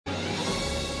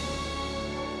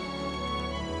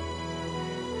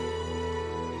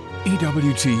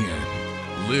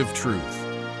EWTN. Live truth.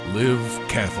 Live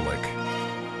Catholic.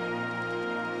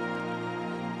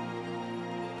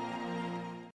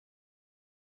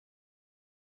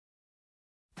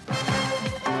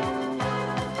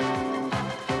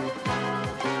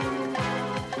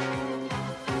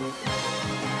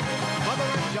 Mother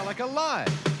Angelica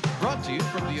Live, brought to you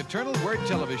from the Eternal Word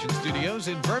Television Studios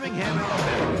in Birmingham,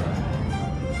 Alabama.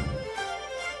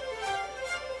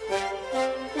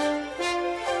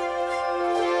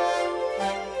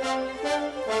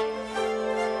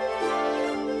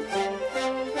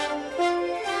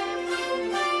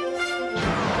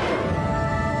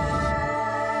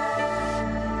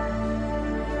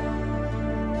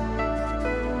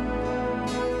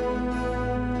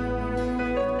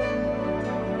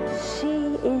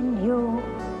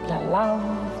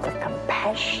 The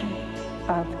compassion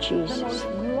of Jesus. The most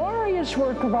glorious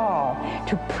work of all,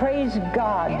 to praise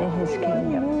God in His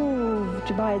kingdom.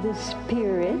 Moved by the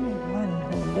Spirit.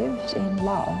 Anyone who lives in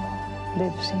love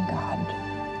lives in God,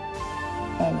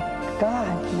 and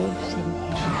God lives in him.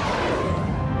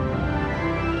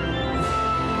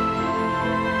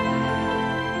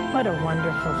 What a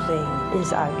wonderful thing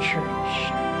is our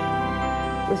church.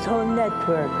 This whole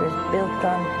network is built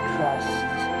on trust.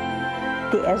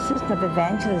 The essence of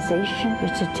evangelization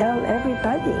is to tell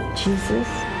everybody Jesus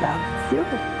loves you.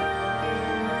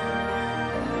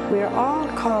 We're all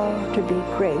called to be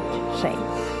great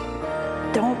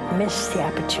saints. Don't miss the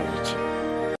opportunity.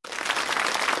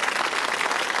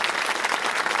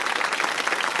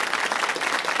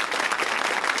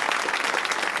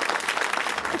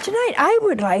 Tonight, I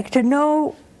would like to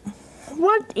know,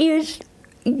 what is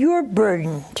your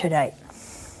burden tonight?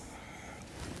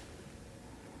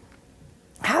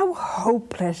 How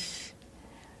hopeless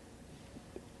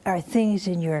are things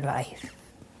in your life?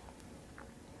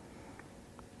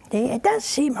 It does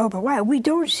seem hopeless. Why? We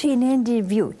don't see an end in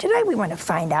view. Tonight we want to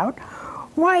find out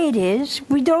why it is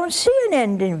we don't see an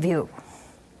end in view.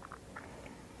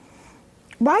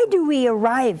 Why do we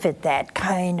arrive at that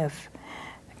kind of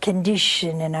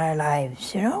condition in our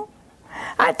lives, you know?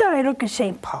 I thought I'd look at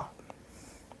St. Paul.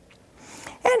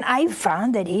 And I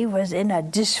found that he was in a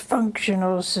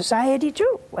dysfunctional society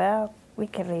too. Well, we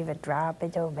can leave it drop,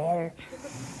 it don't matter.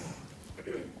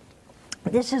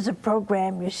 This is a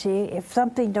program, you see. If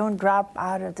something don't drop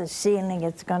out of the ceiling,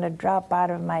 it's going to drop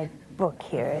out of my book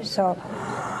here. So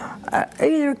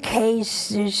either case,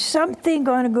 there's something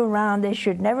going to go around that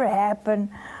should never happen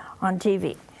on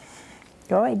TV.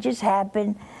 So it just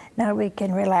happened. Now we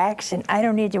can relax, and I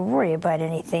don't need to worry about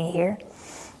anything here.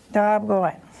 So I'm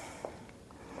going.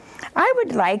 I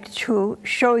would like to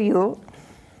show you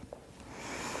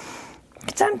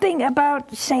something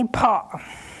about St. Paul.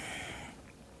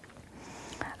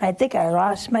 I think I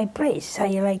lost my place. How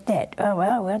you like that? Oh,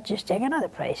 well, we'll just take another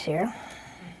place here.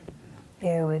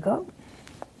 There we go.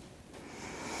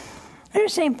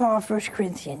 There's St. Paul, 1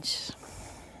 Corinthians.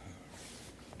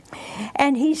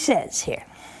 And he says here,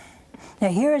 now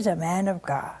here is a man of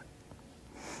God,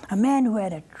 a man who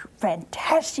had a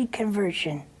fantastic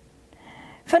conversion,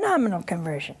 phenomenal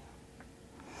conversion,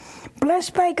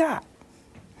 blessed by God,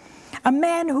 a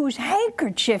man whose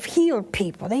handkerchief healed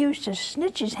people. They used to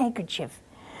snitch his handkerchief,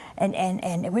 and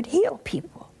it would heal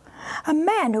people. A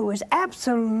man who was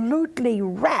absolutely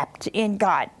wrapped in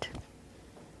God.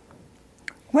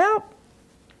 Well,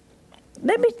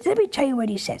 let me tell you what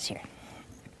he says here.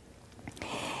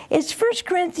 It's 1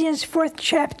 Corinthians 4th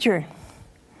chapter,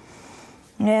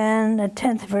 and the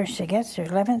 10th verse, I guess, or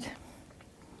 11th.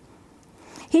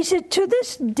 He said, to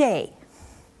this day,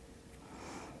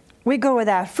 we go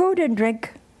without food and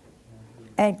drink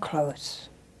and clothes.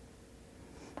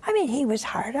 I mean, he was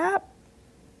hard up.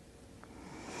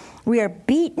 We are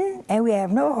beaten and we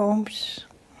have no homes.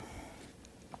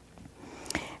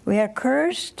 We are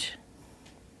cursed.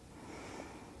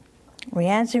 We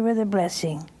answer with a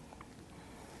blessing.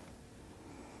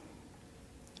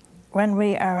 When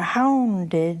we are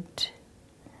hounded,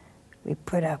 we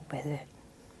put up with it.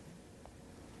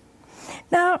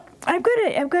 Now, I'm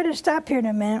going to stop here in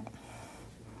a minute.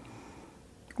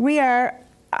 We are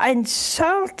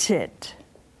insulted,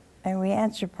 and we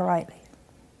answer politely.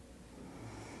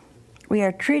 We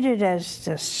are treated as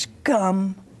the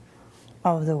scum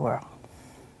of the world.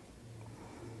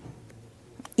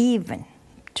 Even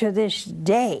to this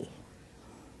day,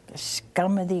 the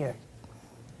scum of the earth.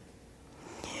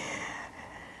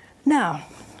 Now,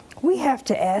 we have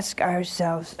to ask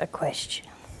ourselves a question.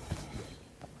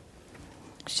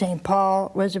 St.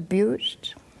 Paul was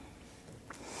abused.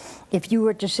 If you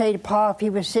were to say to Paul, if he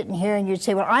was sitting here and you'd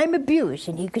say, well, I'm abused,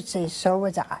 and he could say, so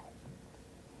was I.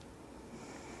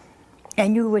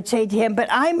 And you would say to him, but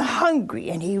I'm hungry.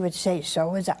 And he would say, so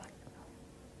was I.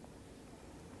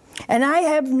 And I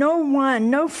have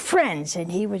no friends.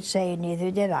 And he would say,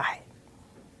 neither did I.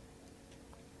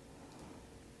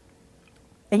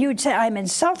 And you would say, I'm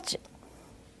insulted.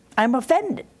 I'm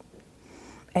offended.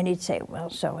 And he'd say, well,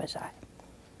 so was I.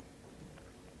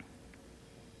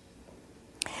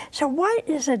 So what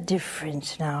is the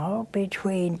difference now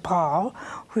between Paul,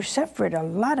 who suffered a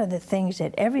lot of the things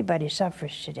that everybody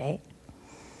suffers today,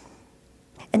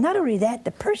 and not only that,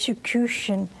 the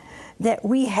persecution that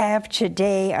we have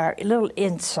today are little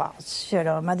insults. You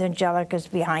know, Mother Angelica's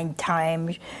behind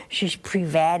time. She's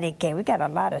pre-Vatican. We got a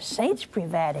lot of saints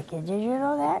pre-Vatican. Did you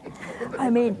know that? I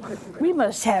mean, we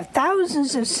must have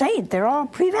thousands of saints. They're all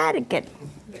pre-Vatican.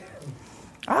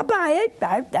 I'll buy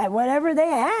it. Whatever they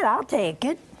had, I'll take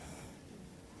it.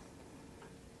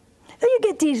 So you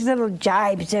get these little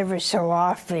jibes every so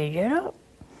often, you know.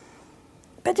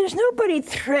 But there's nobody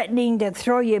threatening to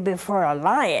throw you before a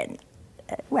lion.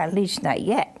 Well, at least not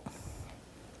yet.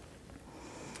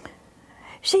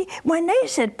 See, when they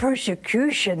said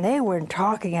persecution, they weren't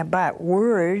talking about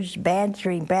words,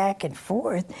 bantering back and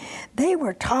forth. They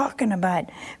were talking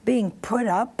about being put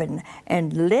up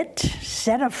and lit,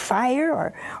 set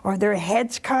afire, or their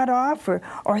heads cut off,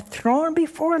 or thrown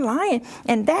before a lion.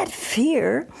 And that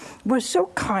fear was so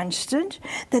constant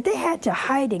that they had to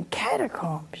hide in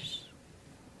catacombs.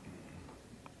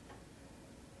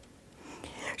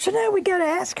 So now we got to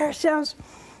ask ourselves,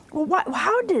 well,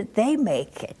 how did they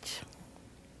make it?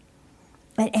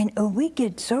 And we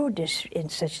get so in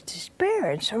such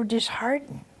despair and so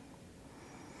disheartened.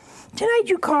 Tonight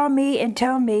you call me and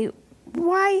tell me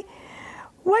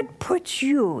what puts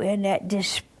you in that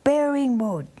despairing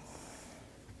mood?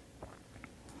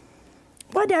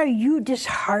 What are you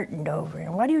disheartened over?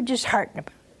 And what are you disheartened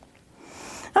about?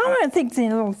 I want to think the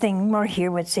little thing more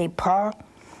here would say, Paul,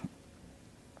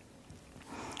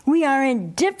 we are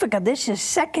in difficult. This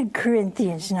is 2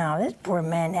 Corinthians now. This poor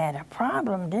man had a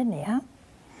problem, didn't he, huh?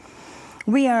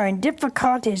 We are in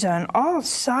difficulties on all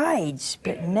sides,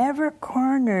 but never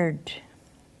cornered.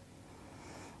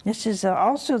 This is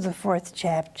also the 4th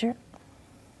chapter.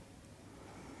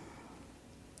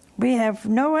 We have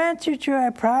no answer to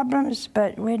our problems,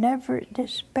 but we never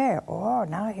despair. Oh,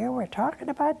 now here we're talking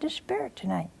about despair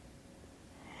tonight.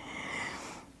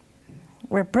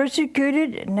 We're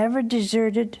persecuted, never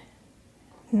deserted,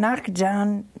 knocked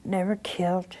down, never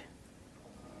killed.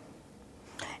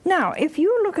 Now, if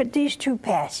you look at these two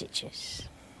passages,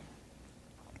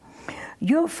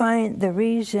 you'll find the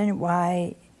reason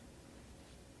why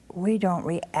we don't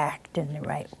react in the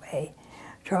right way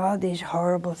to all these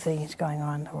horrible things going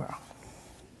on in the world.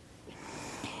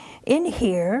 In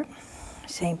here,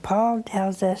 St. Paul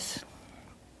tells us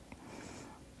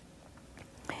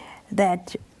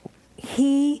that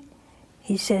he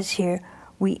says here,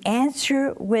 we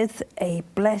answer with a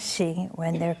blessing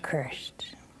when they're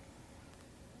cursed.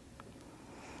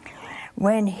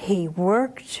 When he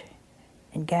worked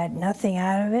and got nothing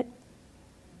out of it,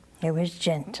 he was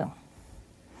gentle.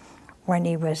 When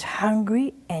he was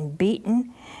hungry and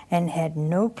beaten and had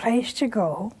no place to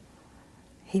go,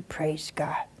 he praised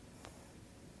God.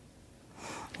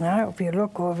 Now, if you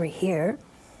look over here,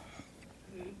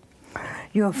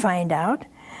 you'll find out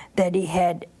that he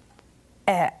had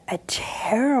a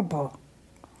terrible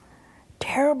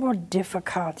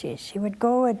difficulties. He would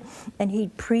go and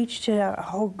he'd preach to a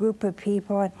whole group of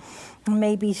people and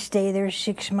maybe stay there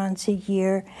 6 months, a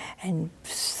year, and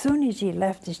as soon as he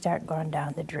left, he started going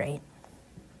down the drain.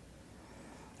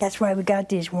 That's why we got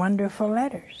these wonderful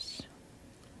letters.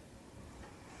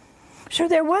 So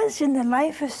there was in the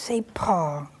life of St.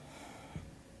 Paul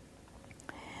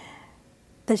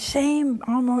the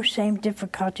almost same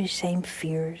difficulties, same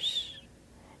fears,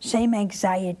 same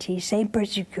anxiety, same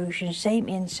persecution, same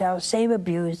insult, same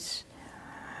abuse.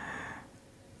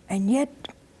 And yet,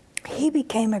 he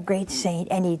became a great saint,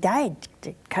 and he died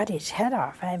to cut his head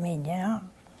off. I mean, you know.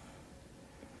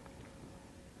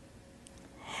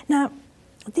 Now,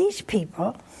 these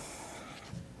people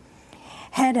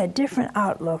had a different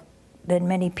outlook than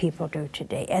many people do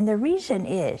today. And the reason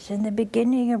is, in the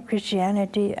beginning of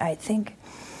Christianity, I think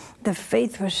the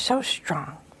faith was so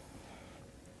strong.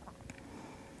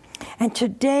 And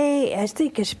today, I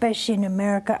think especially in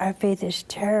America, our faith is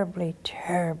terribly,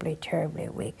 terribly, terribly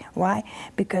weak. Why?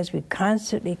 Because we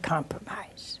constantly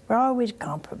compromise. We're always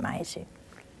compromising.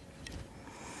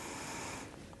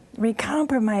 We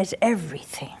compromise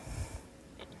everything.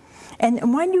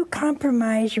 And when you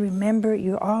compromise, remember,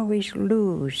 you always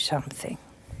lose something.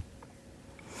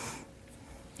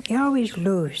 You always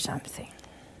lose something.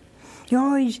 You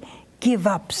always give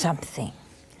up something.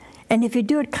 And if you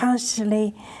do it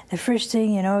constantly, the first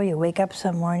thing you know, you wake up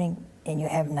some morning and you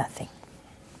have nothing.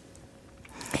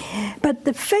 But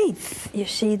the faith, you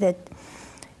see, that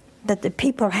the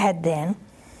people had then,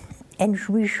 and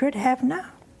we should have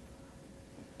now.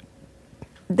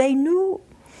 They knew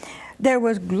there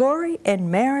was glory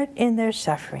and merit in their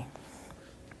suffering.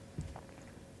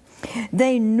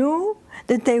 They knew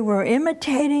that they were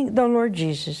imitating the Lord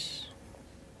Jesus.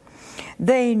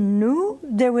 They knew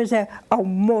there was a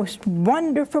most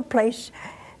wonderful place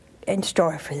in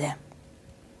store for them.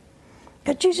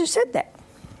 But Jesus said that.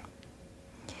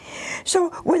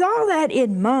 So with all that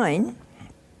in mind,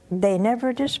 they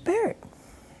never despaired.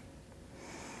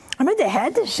 I mean, they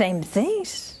had the same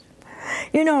things.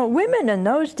 You know, women in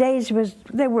those days,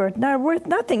 they were not worth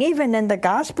nothing. Even in the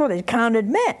gospel, it counted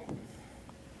men.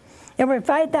 There were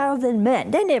 5,000 men.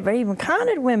 They never even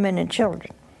counted women and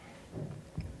children.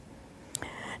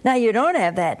 Now, you don't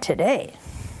have that today.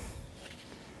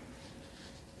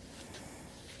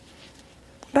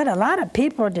 But a lot of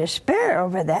people despair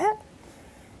over that.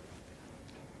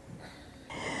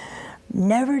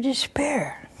 Never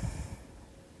despair.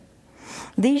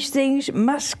 These things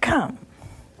must come.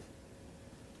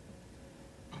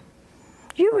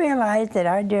 You realize that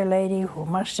our dear lady, who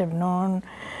must have known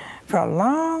for a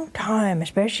long time,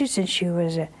 especially since she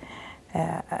was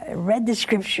read the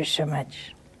scriptures so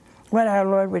much, what our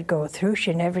Lord would go through,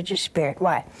 she never despaired.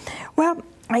 Why? Well,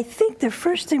 I think the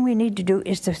first thing we need to do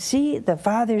is to see the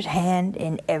Father's hand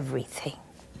in everything.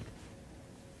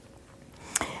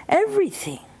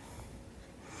 Everything.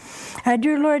 Our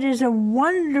dear Lord is a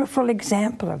wonderful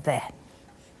example of that.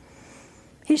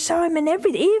 He saw him in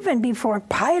everything. Even before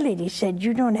Pilate, he said,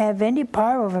 "You don't have any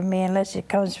power over me unless it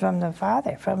comes from the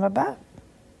Father, from above."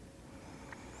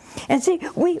 And see,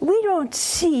 we don't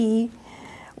see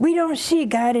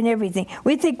God in everything.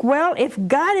 We think, well, if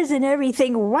God is in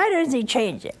everything, why doesn't he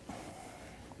change it?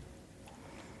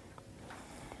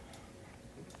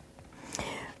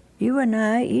 You and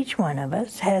I, each one of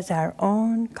us, has our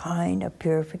own kind of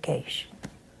purification.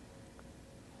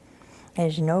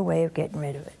 There's no way of getting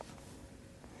rid of it.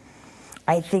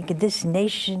 I think this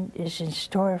nation is in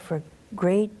store for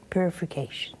great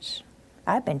purifications.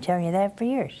 I've been telling you that for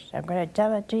years. I'm going to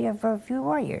tell it to you for a few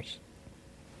more years.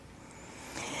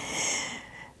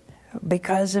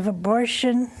 Because of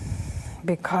abortion,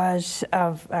 because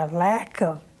of a lack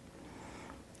of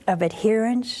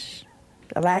adherence,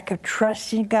 a lack of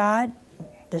trust in God.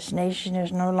 This nation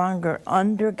is no longer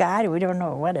under God. We don't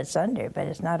know what it's under, but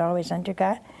it's not always under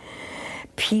God.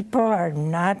 People are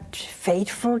not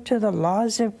faithful to the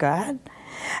laws of God.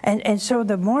 And so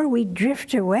the more we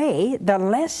drift away, the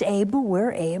less able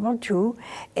we're able to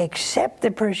accept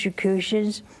the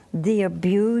persecutions, the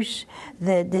abuse,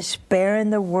 the despair in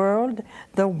the world,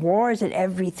 the wars and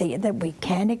everything, that we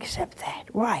can't accept that.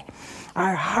 Why?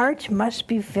 Our hearts must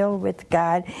be filled with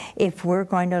God if we're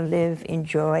going to live in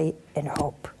joy and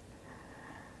hope.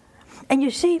 And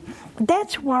you see,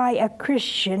 that's why a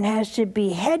Christian has to be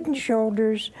head and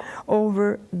shoulders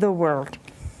over the world.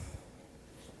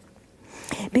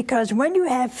 Because when you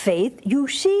have faith, you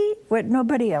see what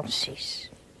nobody else sees.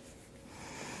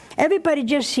 Everybody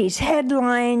just sees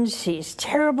headlines, sees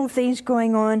terrible things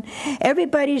going on.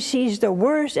 Everybody sees the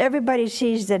worst. Everybody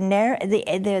sees the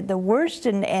worst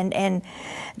and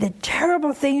the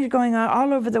terrible things going on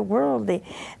all over the world.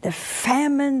 The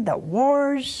famine, the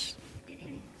wars.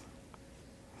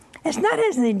 It's not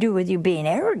anything to do with you being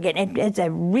arrogant. It's a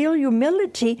real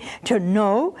humility to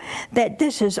know that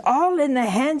this is all in the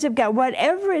hands of God.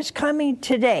 Whatever is coming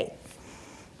today,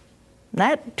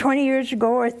 not 20 years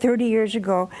ago or 30 years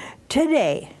ago,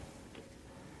 today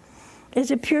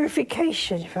is a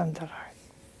purification from the Lord.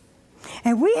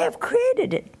 And we have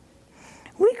created it.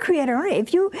 We create our own.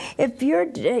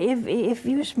 If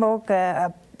you smoke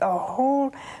a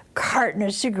whole carton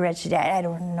of cigarettes a day, I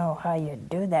don't know how you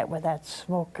do that without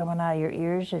smoke coming out of your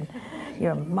ears and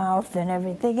your mouth and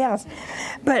everything else.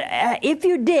 But if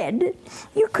you did,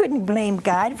 you couldn't blame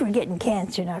God for getting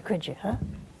cancer now, could you, huh?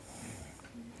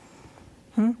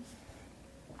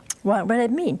 What does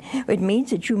it mean? It means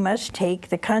that you must take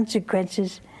the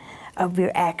consequences of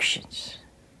your actions.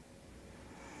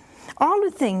 All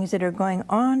the things that are going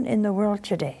on in the world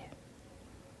today,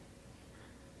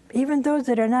 even those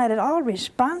that are not at all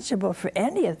responsible for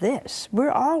any of this,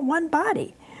 we're all one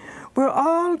body. We're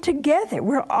all together.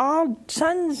 We're all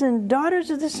sons and daughters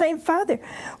of the same Father.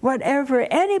 Whatever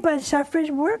anybody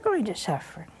suffers, we're going to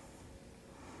suffer.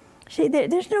 See,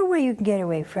 there's no way you can get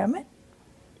away from it.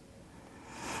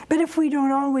 But if we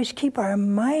don't always keep our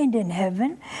mind in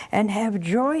heaven and have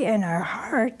joy in our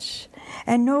hearts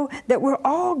and know that we're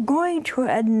all going to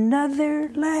another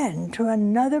land, to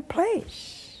another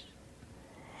place,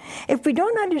 if we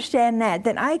don't understand that,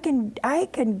 then I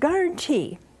can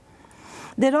guarantee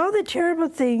that all the terrible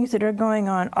things that are going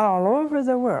on all over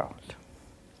the world,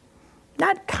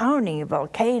 not counting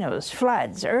volcanoes,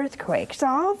 floods, earthquakes, the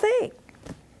whole thing,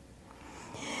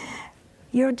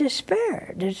 you'll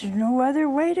despair. There's no other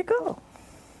way to go.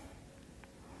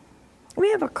 We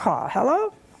have a call.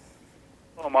 Hello?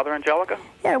 Hello, Mother Angelica.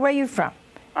 Yeah, where are you from?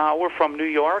 We're from New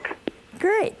York.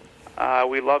 Great.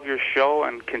 We love your show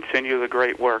and continue the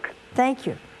great work. Thank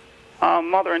you.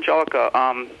 Mother Angelica,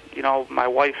 my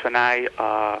wife and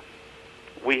I,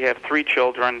 we have 3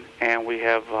 children, and we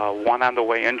have one on the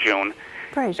way in June.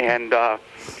 Praise God. And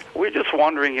we're just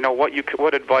wondering,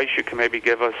 what advice you can maybe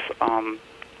give us.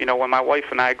 When my wife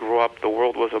and I grew up, the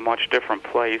world was a much different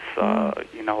place.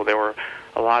 There were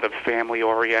a lot of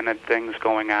family-oriented things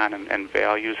going on and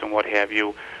values and what have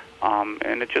you.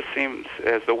 And it just seems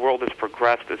as the world has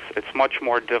progressed, it's much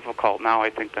more difficult now, I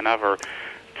think, than ever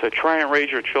to try and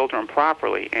raise your children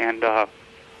properly. And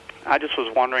I just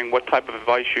was wondering what type of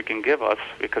advice you can give us,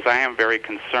 because I am very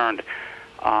concerned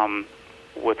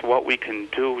with what we can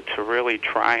do to really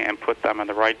try and put them in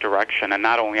the right direction, and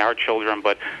not only our children,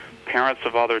 but parents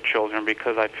of other children,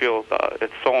 because I feel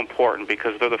it's so important,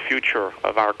 because they're the future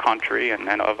of our country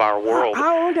and of our world.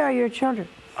 How old are your children?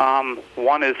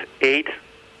 One is 8,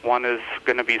 one is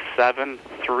going to be 7,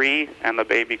 3, and the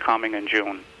baby coming in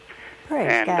June.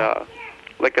 Praise God.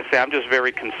 Like I say, I'm just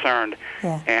very concerned.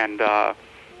 Yeah. And,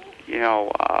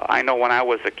 I know when I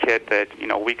was a kid that,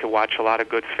 we could watch a lot of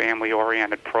good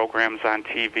family-oriented programs on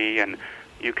TV, and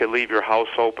you could leave your house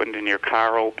opened and your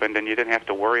car opened, and you didn't have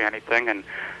to worry anything. And,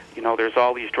 there's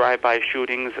all these drive-by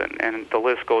shootings, and the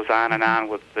list goes on and on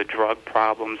with the drug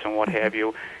problems and what have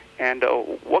you. And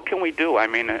what can we do? I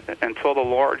mean, until the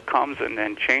Lord comes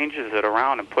and changes it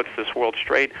around and puts this world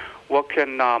straight, what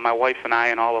can my wife and I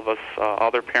and all of us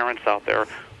other parents out there,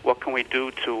 what can we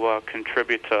do to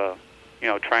contribute to,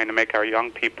 trying to make our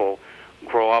young people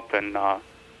grow up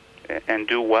and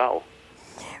do well?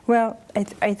 Well,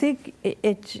 I think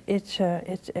it's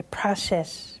a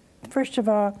process. First of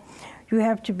all, you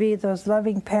have to be those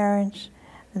loving parents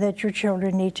that your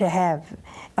children need to have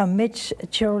amidst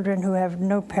children who have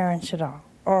no parents at all,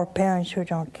 or parents who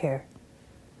don't care.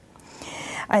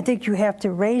 I think you have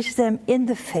to raise them in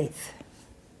the faith.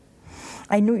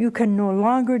 I know you can no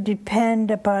longer depend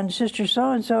upon Sister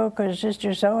so-and-so because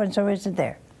Sister so-and-so isn't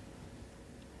there.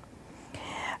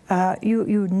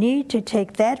 You need to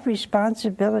take that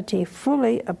responsibility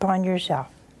fully upon yourself.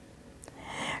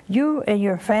 You and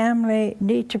your family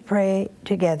need to pray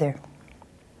together,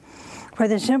 for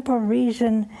the simple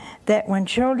reason that when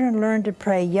children learn to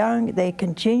pray young, they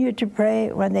continue to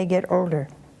pray when they get older.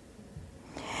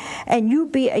 And you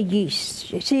be a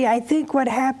yeast. You see, I think what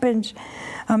happens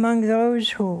among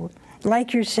those who,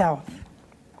 like yourself,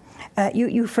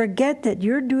 you forget that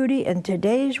your duty in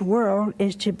today's world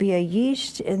is to be a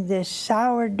yeast in this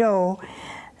sourdough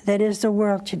that is the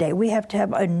world today. We have to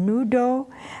have a new dough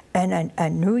and a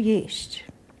new yeast.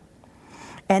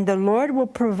 And the Lord will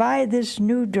provide this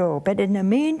new dough. But in the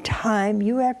meantime,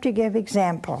 you have to give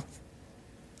example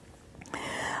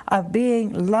of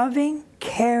being loving,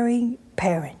 caring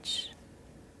parents.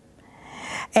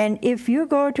 And if you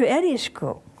go to any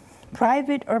school,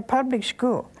 private or public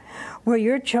school, where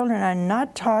your children are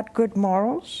not taught good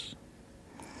morals,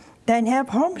 then have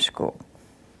homeschool.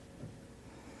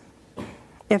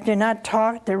 If they're not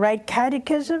taught the right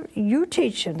catechism, you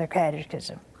teach them the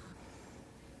catechism.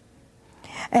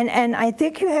 And I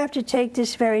think you have to take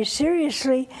this very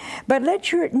seriously, but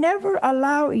never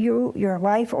allow your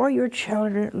wife or your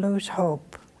children lose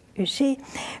hope. You see,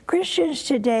 Christians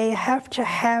today have to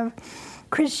have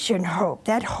Christian hope.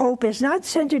 That hope is not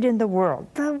centered in the world.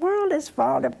 The world is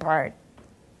falling apart.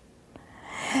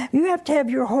 You have to have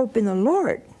your hope in the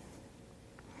Lord.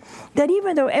 That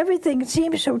even though everything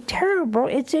seems so terrible,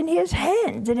 it's in His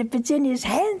hands. And if it's in His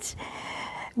hands,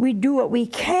 we do what we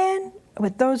can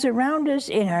with those around us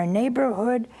in our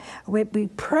neighborhood. We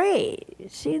pray.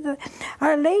 See,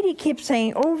 Our Lady keeps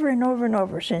saying over and over and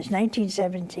over since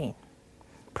 1917,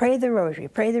 pray the rosary,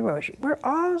 pray the rosary. We're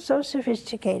all so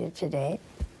sophisticated today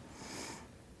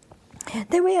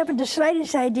that we haven't the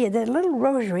slightest idea that a little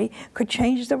rosary could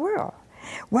change the world.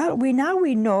 Well, we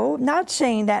know, not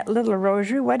saying that little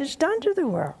rosary, what it's done to the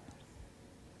world.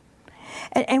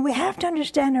 And we have to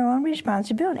understand our own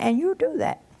responsibility, and you do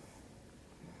that.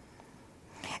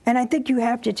 And I think you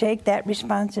have to take that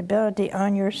responsibility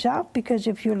on yourself, because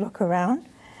if you look around,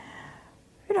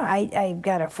 You know, I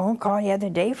got a phone call the other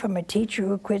day from a teacher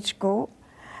who quit school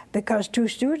because 2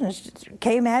 students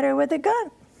came at her with a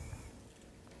gun.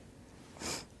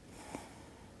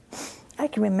 I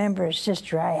can remember a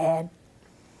sister I had,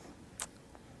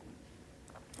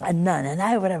 a nun, and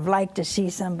I would have liked to see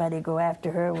somebody go after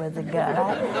her with a gun.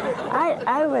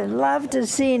 I would love to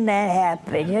see that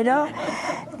happen, you know?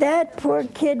 That poor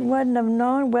kid wouldn't have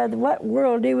known what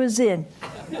world he was in.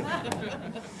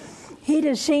 He'd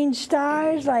have seen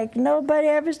stars like nobody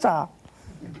ever saw.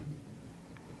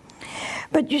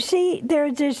 But you see,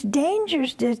 there's this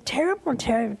dangers, there's terrible,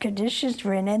 terrible conditions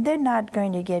we're in, and they're not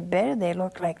going to get better. They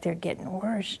look like they're getting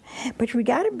worse. But we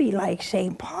got to be like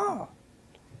St. Paul.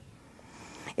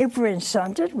 If we're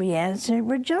insulted, we answer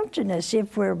with gentleness.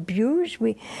 If we're abused,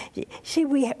 we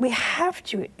have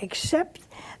to accept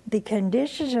the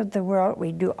conditions of the world.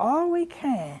 We do all we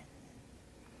can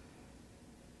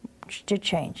to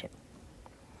change it.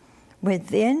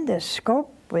 Within the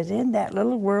scope, within that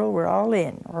little world we're all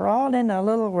in. We're all in a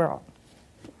little world.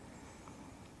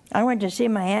 I went to see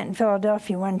my aunt in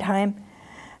Philadelphia one time,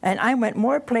 and I went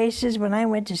more places when I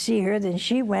went to see her than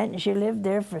she went, and she lived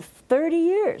there for 30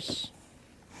 years.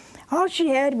 All she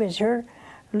had was her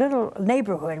little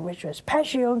neighborhood, which was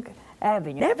Passyunk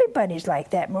Avenue. Everybody's like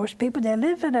that. Most people, they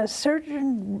live in a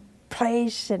certain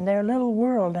place in their little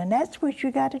world, and that's what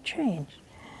you got to change.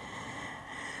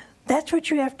 That's what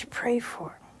you have to pray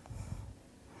for.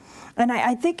 And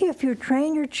I think if you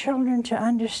train your children to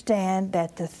understand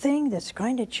that the thing that's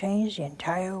going to change the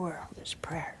entire world is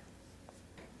prayer.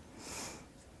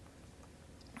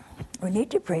 We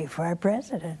need to pray for our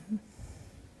president.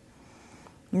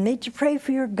 You need to pray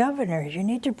for your governors. You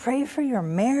need to pray for your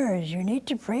mayors. You need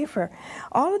to pray for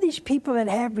all of these people that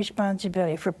have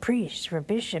responsibility, for priests, for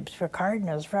bishops, for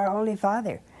cardinals, for our Holy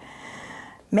Father.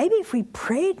 Maybe if we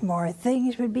prayed more,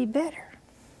 things would be better.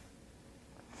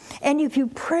 And if you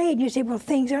prayed, you say, well,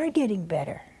 things are getting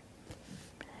better.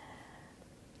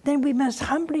 Then we must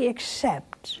humbly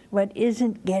accept what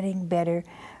isn't getting better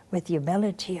with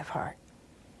humility of heart.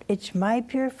 It's my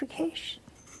purification.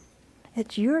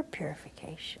 It's your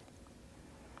purification.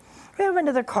 We have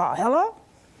another call. Hello?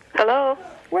 Hello.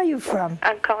 Where are you from?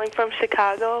 I'm calling from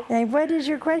Chicago. And what is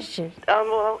your question?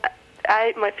 Well,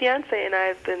 my fiance and I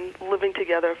have been living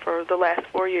together for the last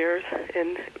 4 years,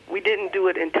 and we didn't do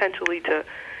it intentionally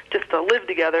just to live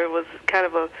together. It was kind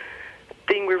of a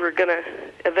thing we were going to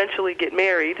eventually get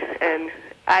married, and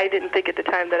I didn't think at the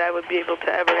time that I would be able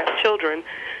to ever have children,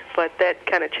 but that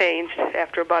kind of changed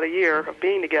after about a year of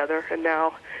being together, and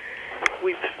now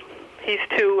he's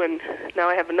 2, and now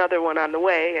I have another one on the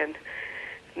way, and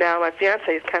now my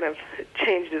fiance has kind of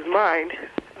changed his mind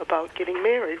about getting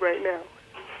married right now.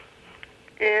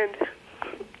 And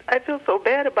I feel so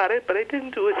bad about it, but I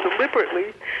didn't do it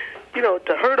deliberately,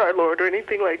 to hurt our Lord or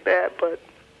anything like that, but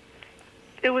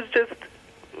it was just,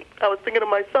 I was thinking of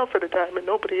myself at the time and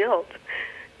nobody else.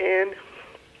 And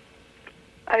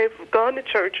I've gone to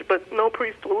church, but no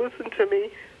priest will listen to me.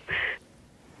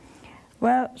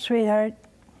 Well, sweetheart,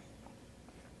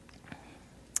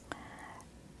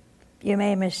 you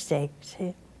made a mistake,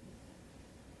 see?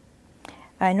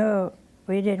 I know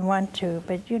we didn't want to,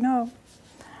 but you're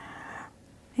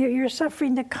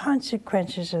suffering the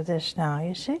consequences of this now,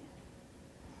 you see?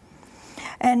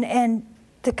 And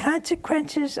the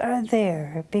consequences are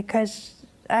there because,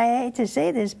 I hate to say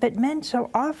this, but men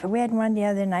so often, we had one the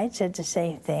other night said the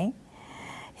same thing.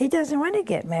 He doesn't want to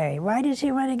get married. Why does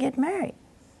he want to get married?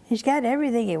 He's got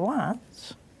everything he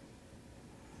wants.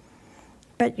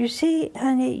 But you see,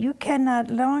 honey, you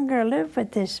cannot longer live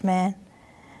with this man.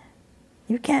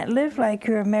 You can't live like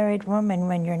you're a married woman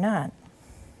when you're not.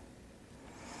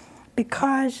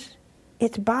 Because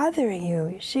it's bothering you.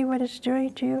 You see what it's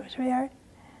doing to you, sweetheart?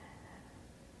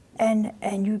 And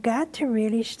you got to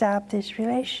really stop this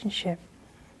relationship.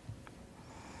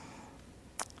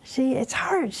 See, it's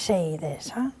hard saying this,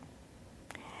 huh?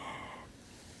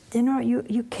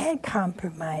 You can't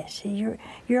compromise. See,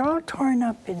 you're all torn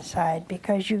up inside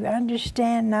because you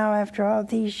understand now after all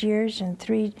these years and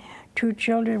 2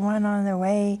 children, 1 on the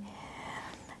way.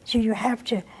 So you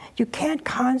can't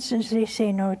constantly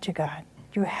say no to God.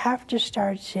 You have to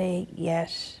start saying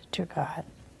yes to God.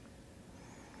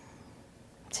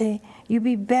 See, you'd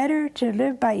be better to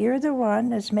live by, you're the one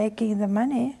that's making the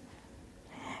money.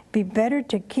 Be better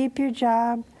to keep your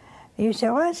job. You say,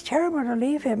 oh, it's terrible to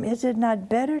leave him. Is it not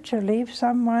better to leave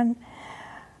someone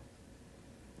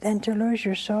than to lose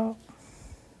your soul?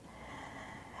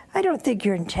 I don't think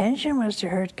your intention was to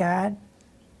hurt God,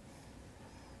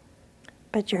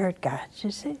 but you hurt God,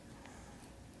 you see?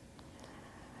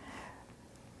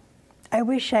 I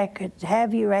wish I could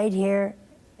have you right here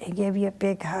and give you a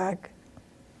big hug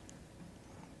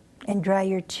and dry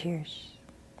your tears.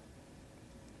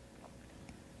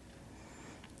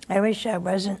 I wish I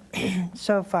wasn't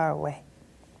so far away.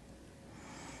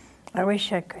 I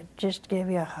wish I could just give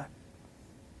you a hug.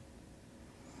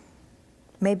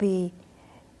 Maybe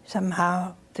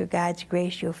somehow, through God's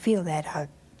grace, you'll feel that hug.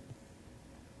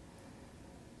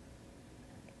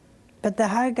 But the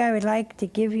hug I would like to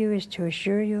give you is to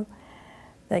assure you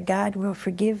that God will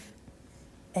forgive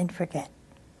and forget.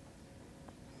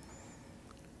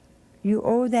 You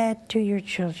owe that to your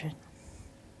children.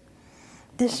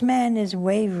 This man is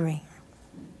wavering.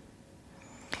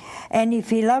 And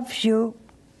if he loves you,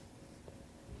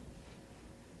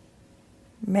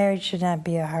 marriage should not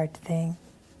be a hard thing.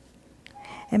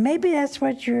 And maybe that's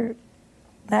what you're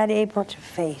not able to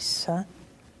face, huh?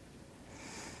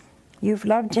 You've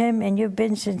loved him and you've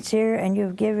been sincere and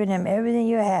you've given him everything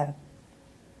you have.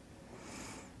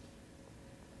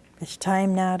 It's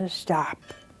time now to stop.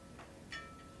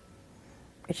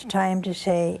 It's time to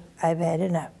say, I've had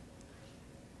enough.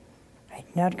 I'm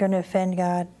not going to offend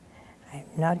God. I'm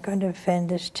not going to offend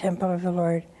this temple of the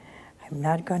Lord. I'm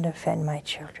not going to offend my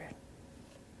children.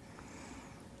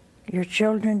 Your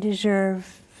children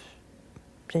deserve,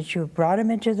 since you brought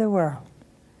them into the world,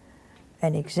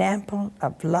 an example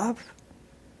of love,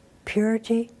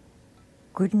 purity,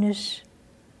 goodness,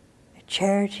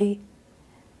 charity,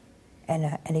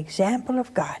 and an example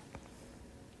of God.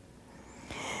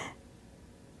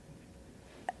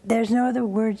 There's no other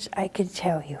words I can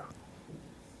tell you.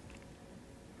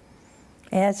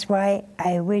 And that's why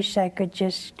I wish I could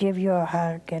just give you a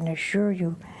hug and assure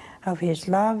you of his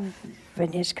love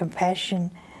and his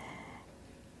compassion.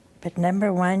 But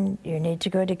number one, you need to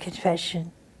go to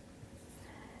confession.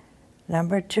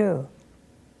 Number two,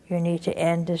 you need to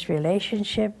end this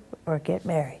relationship or get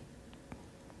married.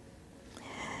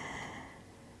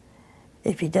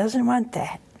 If he doesn't want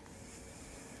that,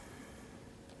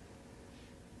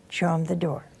 show him the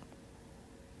door.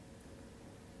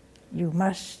 You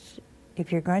must,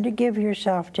 if you're going to give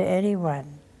yourself to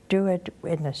anyone, do it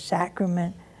in the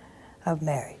sacrament of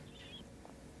marriage.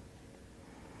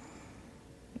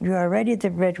 You are already the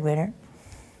breadwinner.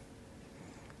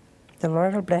 The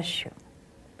Lord will bless you.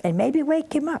 And maybe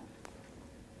wake him up.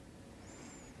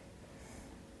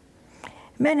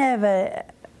 Men have a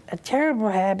terrible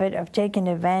habit of taking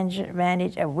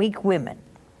advantage of weak women.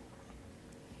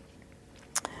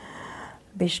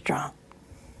 Be strong.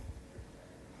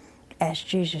 Ask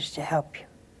Jesus to help you.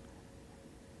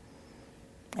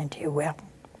 And he will.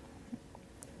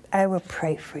 I will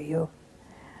pray for you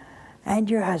and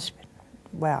your husband.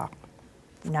 Well,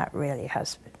 not really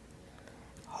husband.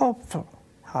 Hopeful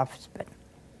husband.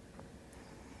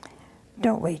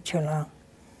 Don't wait too long.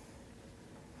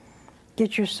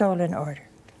 Get your soul in order.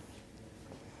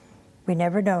 We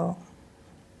never know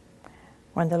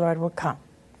when the Lord will come.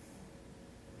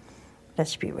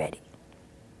 Let's be ready.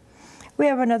 We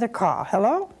have another call.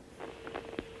 Hello?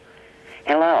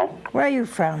 Hello. Where are you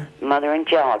from? Mother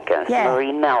Angelica. Yeah.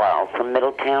 Marie Mello from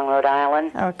Middletown, Rhode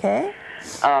Island. Okay.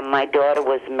 My daughter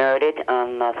was murdered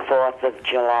on the 4th of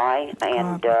July,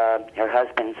 and her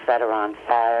husband set her on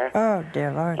fire. Oh,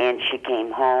 dear Lord. And she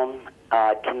came home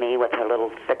to me with her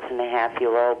little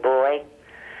 6.5-year-old boy.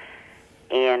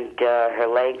 And her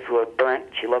legs were burnt.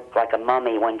 She looked like a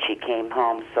mummy when she came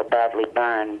home, so badly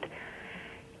burned.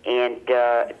 And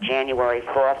January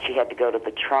 4th, she had to go to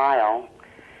the trial.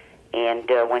 And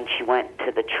when she went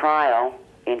to the trial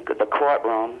in the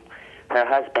courtroom, her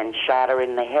husband shot her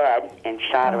in the head and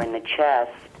shot her in the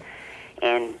chest,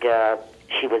 and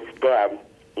she was dead.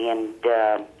 And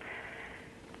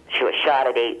she was shot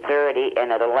at 8:30,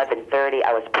 and at 11:30,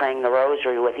 I was praying the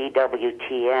rosary with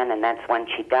EWTN, and that's when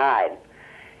she died.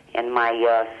 And my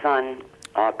son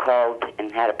called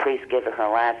and had a priest give her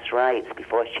last rites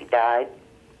before she died.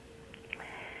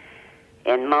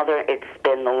 And Mother, it's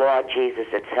been the Lord Jesus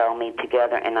that's held me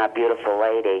together and our beautiful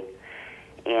lady.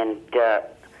 And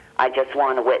I just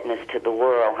want to witness to the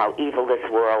world how evil this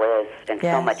world is and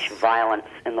so much violence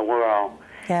in the world.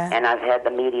 Yeah. And I've had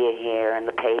the media here and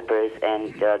the papers,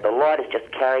 and the Lord has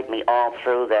just carried me all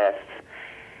through this.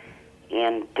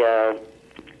 And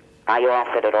I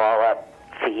offered it all up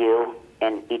for you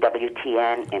and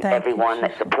EWTN and everyone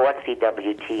that supports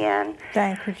EWTN.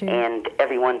 Thank you, Jesus. And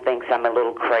everyone thinks I'm a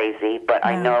little crazy, but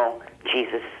I know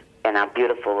Jesus and our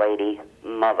beautiful lady,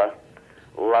 Mother,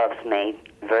 loves me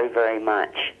very, very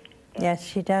much. Yes,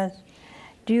 she does.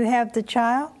 Do you have the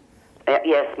child?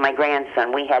 Yes, my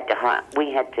grandson. We had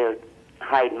to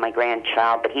hide my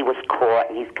grandchild, but he was caught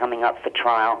and he's coming up for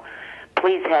trial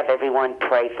please have everyone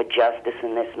pray for justice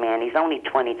in this man. He's only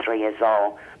 23 years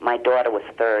old. My daughter was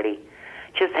 30.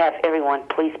 Just have everyone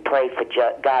please pray for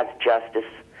God's justice.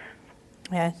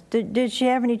 Yes. Did she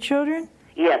have any children?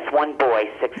 Yes, one boy,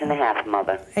 6.5,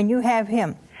 Mother. And you have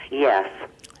him? Yes.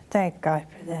 Thank God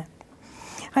for that.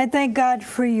 I thank God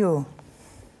for you.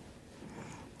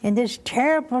 In this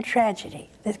terrible tragedy,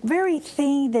 this very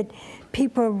thing that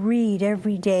people read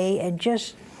every day and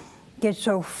just get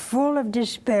so full of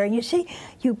despair. And you see,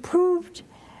 you proved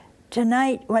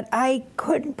tonight what I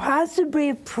couldn't possibly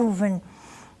have proven,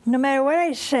 no matter what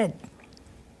I said.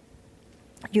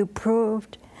 You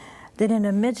proved that in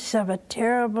the midst of a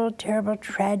terrible, terrible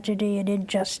tragedy and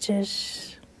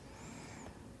injustice,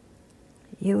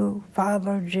 you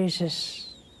followed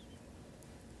Jesus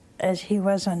as he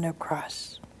was on the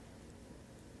cross.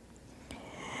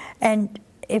 And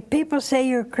if people say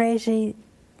you're crazy,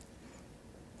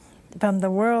 from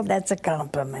the world, that's a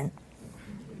compliment.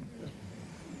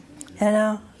 You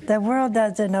know, the world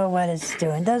doesn't know what it's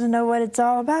doing, doesn't know what it's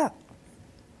all about.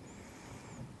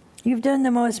 You've done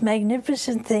the most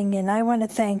magnificent thing, and I want to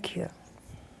thank you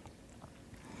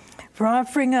for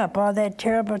offering up all that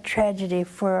terrible tragedy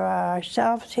for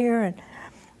ourselves here and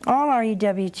all our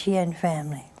EWTN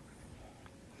family.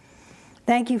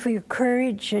 Thank you for your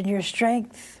courage and your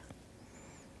strength.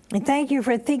 And thank you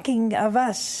for thinking of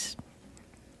us.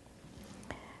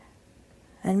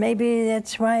 And maybe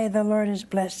that's why the Lord has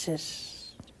blessed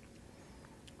us.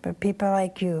 For people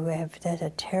like you who have had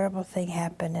a terrible thing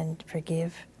happen and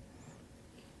forgive.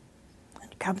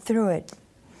 And come through it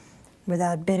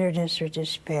without bitterness or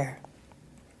despair.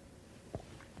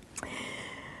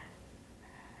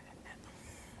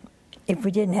 If we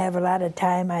didn't have a lot of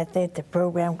time, I think the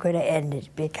program could have ended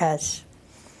because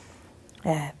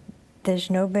there's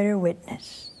no better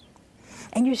witness.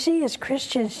 And you see, as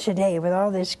Christians today, with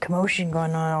all this commotion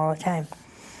going on all the time,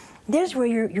 there's where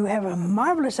you have a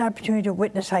marvelous opportunity to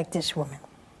witness like this woman.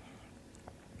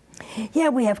 Yeah,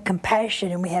 we have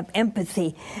compassion and we have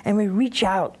empathy and we reach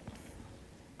out.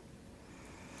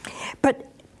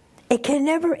 But it can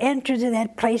never enter to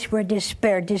that place where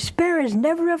despair is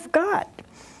never of God.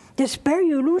 Despair,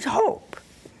 you lose hope.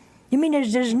 You mean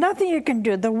there's nothing you can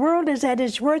do. The world is at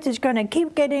its worst. It's going to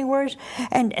keep getting worse.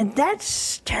 And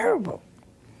that's terrible.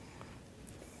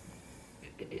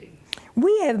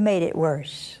 We have made it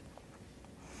worse.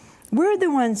 We're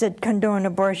the ones that condone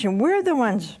abortion. We're the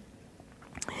ones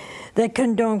that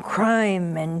condone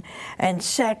crime and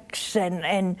sex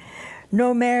and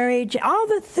no marriage. All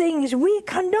the things we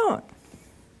condone.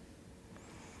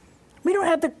 We don't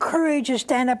have the courage to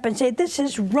stand up and say, this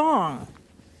is wrong.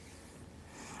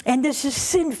 And this is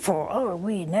sinful. Oh,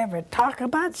 we never talk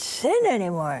about sin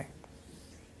anymore.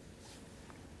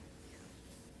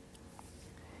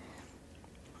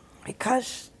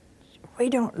 Because we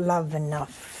don't love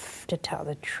enough to tell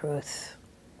the truth.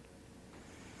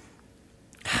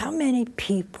 How many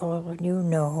people you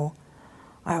know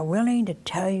are willing to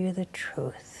tell you the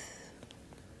truth?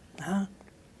 Huh?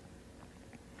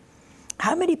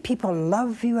 How many people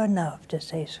love you enough to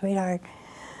say, sweetheart,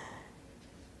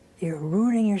 you're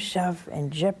ruining yourself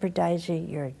and jeopardizing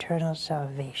your eternal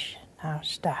salvation. Now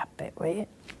stop it, will you?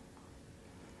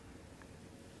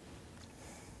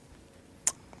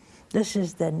 This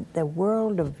is the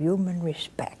world of human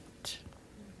respect.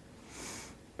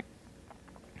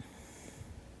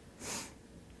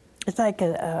 It's like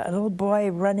a little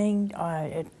boy running,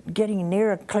 getting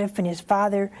near a cliff, and his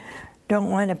father don't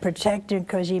want to protect him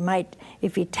because he might,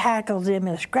 if he tackles him,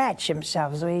 he'll scratch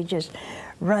himself. So he just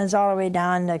runs all the way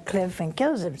down the cliff and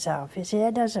kills himself. You see,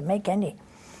 that doesn't make any.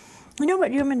 You know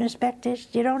what human respect is?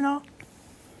 You don't know?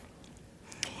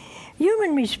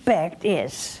 Human respect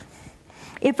is,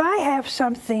 if I have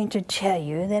something to tell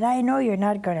you that I know you're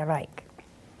not going to like,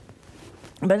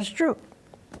 but it's true.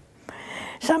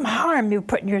 Some harm you're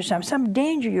putting yourself, some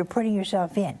danger you're putting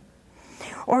yourself in,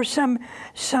 or some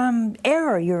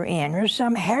error you're in, or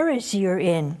some heresy you're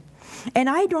in, and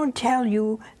I don't tell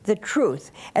you the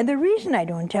truth. And the reason I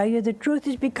don't tell you the truth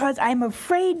is because I'm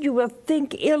afraid you will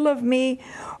think ill of me,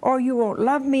 or you won't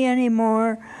love me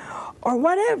anymore, or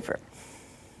whatever.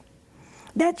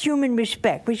 That's human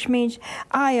respect, which means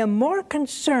I am more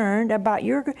concerned about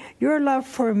your love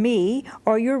for me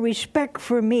or your respect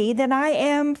for me than I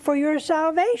am for your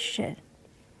salvation.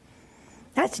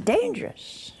 That's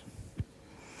dangerous.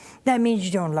 That means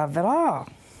you don't love at all.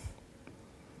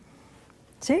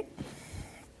 See?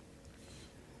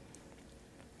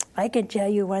 I can tell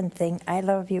you one thing. I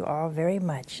love you all very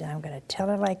much, and I'm going to tell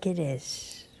it like it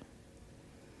is.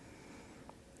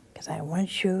 Because I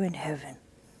want you in heaven.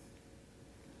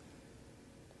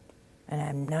 And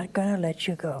I'm not going to let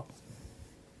you go.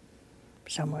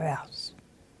 somewhere else.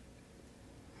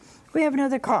 We have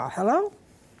another call. Hello?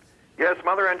 Yes,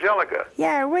 Mother Angelica.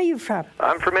 Yeah, where are you from?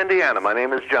 I'm from Indiana. My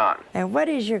name is John. And what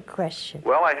is your question?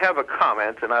 Well, I have a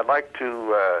comment, and I'd like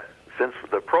to, since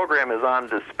the program is on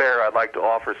despair, I'd like to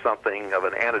offer something of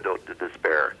an antidote to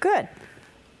despair. Good.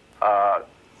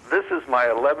 This is my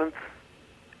 11th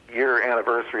year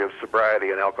anniversary of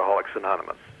sobriety in Alcoholics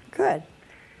Anonymous. Good.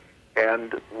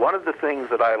 And one of the things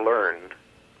that I learned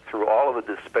through all of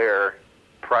the despair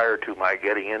prior to my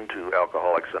getting into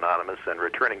Alcoholics Anonymous and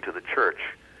returning to the church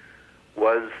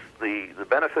was the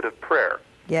benefit of prayer.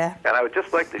 Yeah. And I would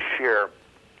just like to share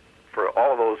for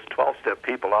all of those 12-step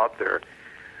people out there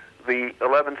the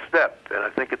 11th step, and I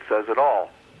think it says it all.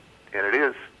 And it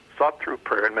is sought through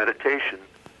prayer and meditation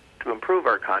to improve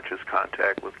our conscious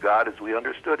contact with God as we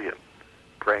understood Him,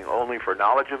 praying only for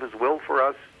knowledge of His will for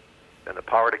us and the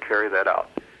power to carry that out.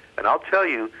 And I'll tell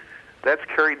you, that's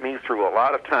carried me through a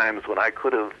lot of times when I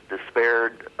could have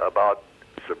despaired about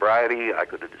sobriety, I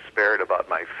could have despaired about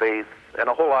my faith, and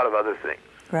a whole lot of other things.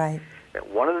 Right. And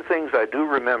one of the things I do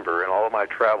remember in all of my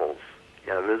travels,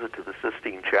 in a visit to the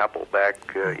Sistine Chapel back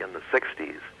in the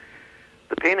 60s,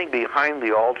 the painting behind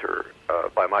the altar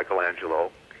by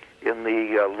Michelangelo, in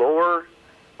the lower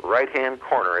right-hand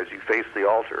corner as you face the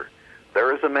altar,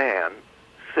 there is a man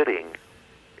sitting,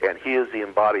 and he is the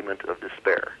embodiment of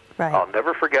despair. Right. I'll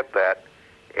never forget that,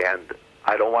 and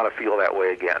I don't want to feel that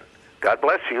way again. God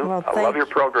bless you. Well, I love your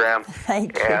program.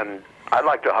 Thank you. And I'd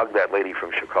like to hug that lady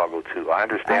from Chicago, too. I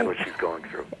understand what she's going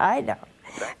through. I know.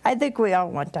 I think we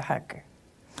all want to hug her.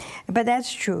 But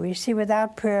that's true. You see,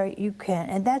 without prayer, you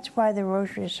can't. And that's why the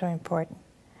rosary is so important.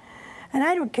 And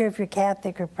I don't care if you're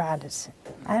Catholic or Protestant.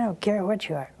 I don't care what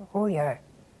you are, who you are.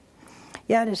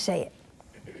 You ought to say it.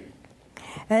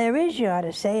 And the reason you ought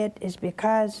to say it is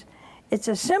because it's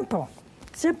a simple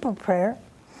prayer,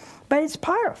 but it's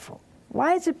powerful.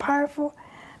 Why is it powerful?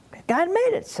 God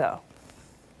made it so.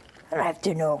 I don't have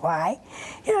to know why.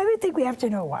 You know, I think we have to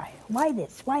know why. Why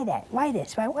this? Why that? Why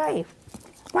this? Why?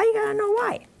 Why you gotta know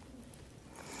why?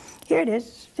 Here it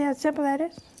is. See how simple that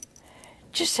is?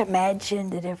 Just imagine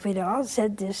that if we'd all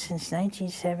said this since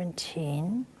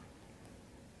 1917,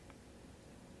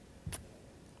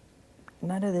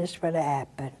 none of this would have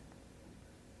happened.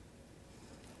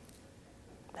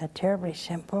 That terribly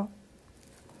simple?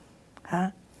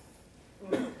 Huh?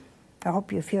 I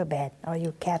hope you feel bad, all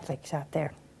you Catholics out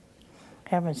there.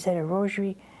 Haven't said a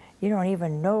rosary, you don't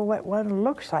even know what one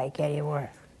looks like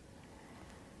anymore.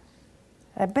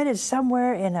 I bet it's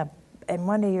somewhere in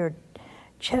one of your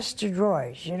chest of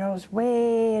drawers, you know, it's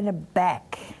way in the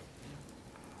back.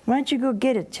 Why don't you go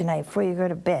get it tonight before you go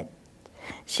to bed?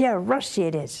 See how rusty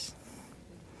it is.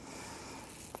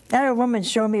 That woman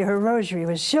showed me her rosary. It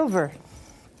was silver,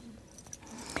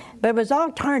 but it was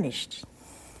all tarnished.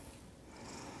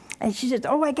 And she said,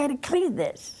 oh, I got to clean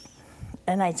this.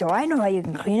 And I said, oh, I know how you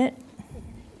can clean it.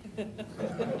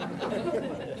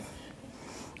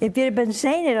 If you'd have been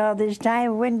saying it all this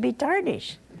time, it wouldn't be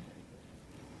tarnished.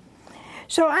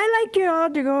 So I like you all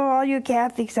to go, all you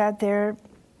Catholics out there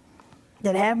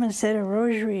that haven't said a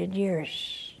rosary in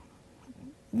years.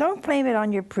 Don't blame it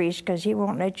on your priest, because he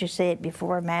won't let you say it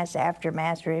before Mass, after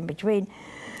Mass, or in between.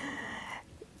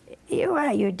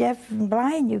 You're deaf and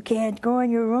blind? You can't go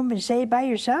in your room and say it by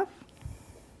yourself?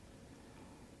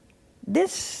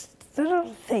 This little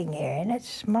thing here, and it's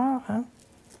small, huh?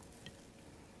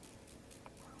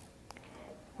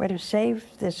 Would have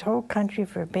saved this whole country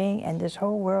from being, and this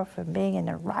whole world from being in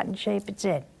the rotten shape it's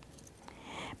in.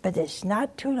 But it's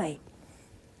not too late.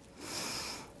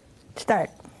 Start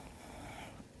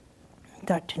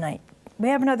tonight. We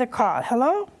have another call.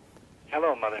 Hello?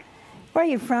 Hello, Mother. Where are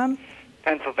you from?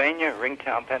 Pennsylvania,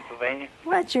 Ringtown, Pennsylvania.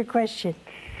 What's your question?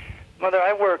 Mother,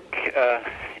 I work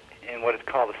in what is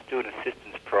called a student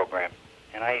assistance program,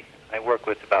 and I work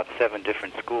with about 7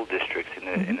 different school districts in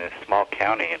a small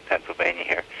county in Pennsylvania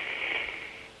here.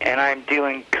 And I'm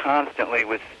dealing constantly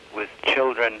with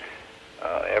children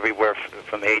everywhere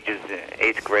from ages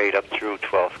 8th grade up through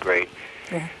 12th grade,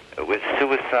 with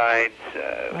suicides,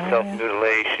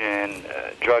 self-mutilation,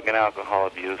 drug and alcohol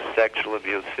abuse, sexual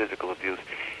abuse, physical abuse.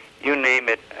 You name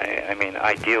it, I mean,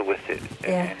 I deal with it.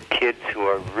 And kids who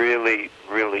are really,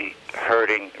 really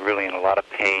hurting, really in a lot of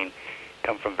pain,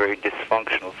 come from very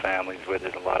dysfunctional families where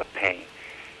there's a lot of pain.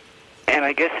 And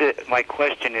I guess my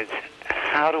question is,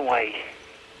 how do I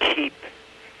keep...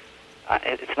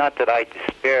 it's not that I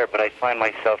despair, but I find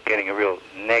myself getting a real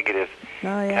negative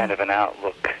kind of an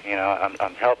outlook. You know,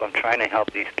 I'm trying to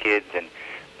help these kids, and,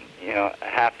 you know,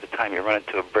 half the time you run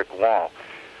into a brick wall.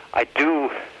 I do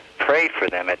pray for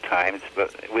them at times,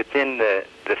 but within the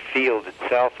field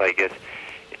itself, I guess,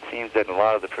 it seems that a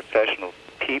lot of the professional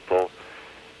people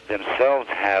themselves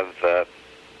have,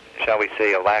 shall we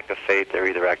say, a lack of faith. They're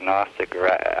either agnostic or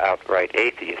outright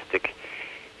atheistic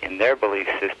in their belief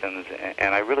systems,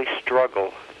 and I really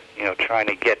struggle, trying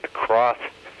to get across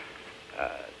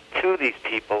to these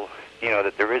people,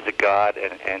 that there is a God,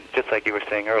 and just like you were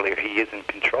saying earlier, He is in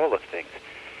control of things.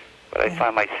 But I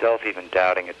find myself even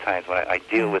doubting at times when I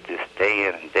deal with this day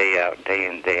in and day out, day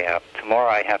in, day out. Tomorrow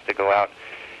I have to go out.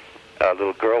 A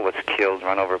little girl was killed,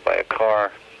 run over by a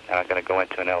car, and I'm going to go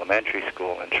into an elementary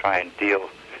school and try and deal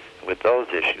with those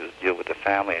issues, deal with the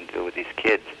family and deal with these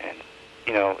kids. And,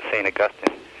 St.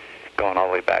 Augustine, going all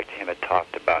the way back to him, had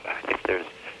talked about if there's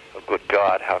a good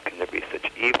God, how can there be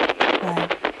such evil?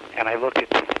 Right. And I look at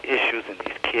these issues and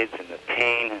these kids and the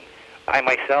pain, and I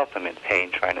myself am in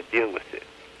pain trying to deal with it.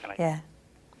 Yeah.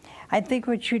 I think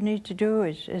what you need to do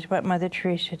is what Mother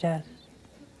Teresa does.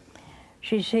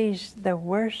 She sees the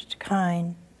worst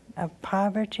kind of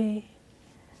poverty,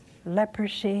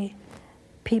 leprosy,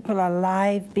 people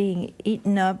alive being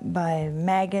eaten up by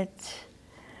maggots,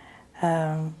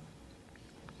 the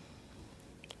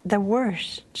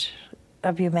worst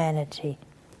of humanity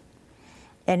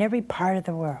in every part of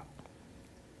the world.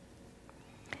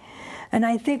 And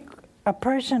I think a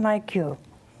person like you,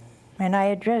 and I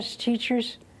address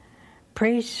teachers,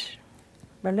 priests,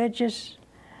 religious,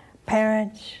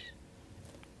 parents,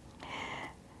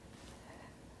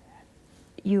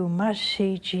 you must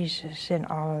see Jesus in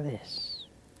all of this.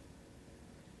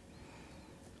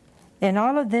 In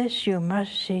all of this, you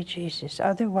must see Jesus.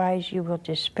 Otherwise, you will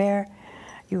despair,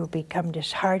 you will become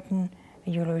disheartened,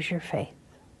 and you lose your faith.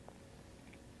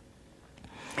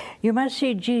 You must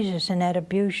see Jesus in that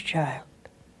abused child.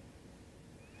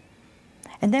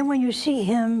 And then when you see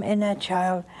Him in that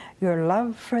child, your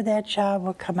love for that child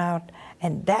will come out,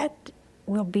 and that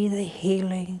will be the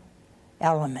healing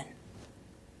element,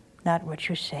 not what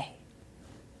you say.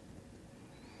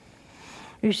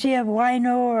 You see a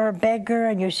wino or a beggar,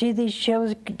 and you see these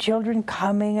children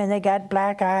coming, and they got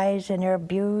black eyes, and they're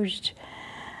abused.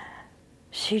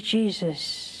 See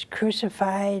Jesus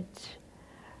crucified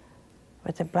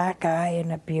with a black eye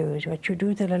and abused. What you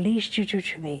do to the least, you do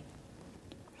to me.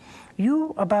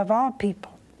 You, above all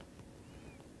people,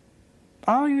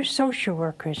 all your social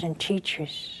workers and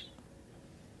teachers.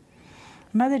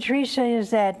 Mother Teresa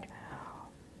is that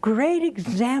great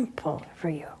example for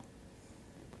you.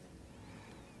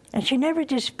 And she never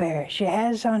despairs. She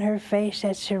has on her face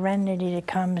that serenity that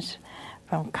comes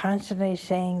from constantly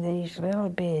saying these little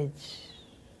bids.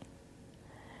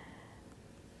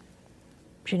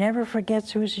 She never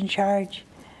forgets who's in charge.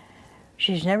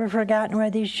 She's never forgotten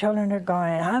where these children are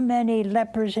going. How many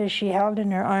lepers has she held in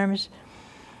her arms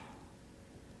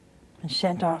and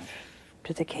sent off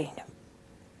to the kingdom?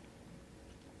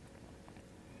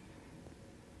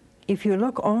 If you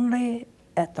look only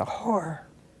at the horror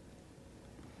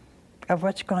of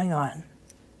what's going on,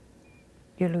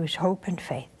 you lose hope and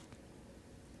faith.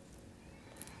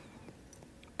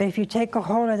 But if you take a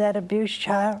hold of that abused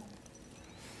child,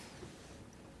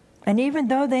 and even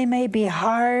though they may be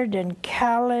hard and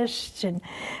calloused, and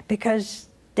because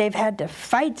they've had to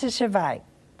fight to survive,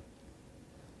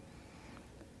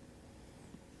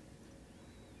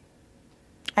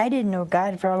 I didn't know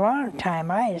God for a long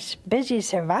time. I was busy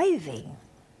surviving.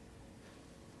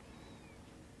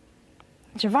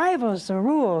 Survival's the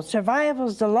rule.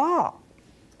 Survival's the law.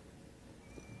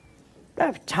 I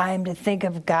have time to think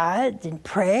of God and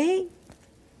pray.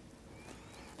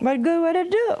 What good would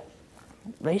it do?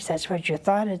 At least that's what you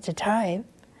thought at the time.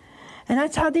 And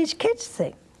that's how these kids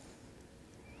think.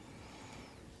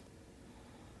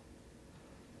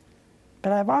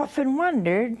 But I've often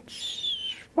wondered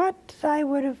what I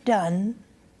would have done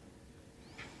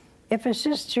if a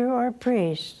sister or a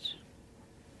priest,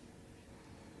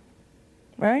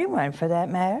 or anyone for that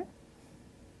matter,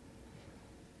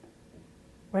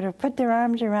 would have put their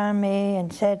arms around me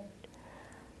and said,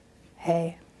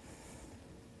 hey,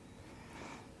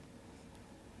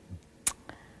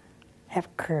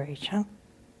 have courage, huh?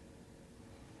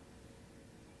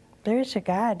 There is a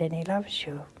God and He loves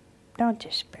you. Don't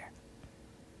despair.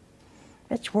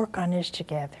 Let's work on this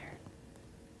together.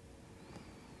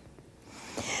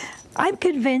 I'm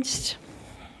convinced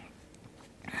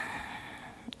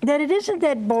that it isn't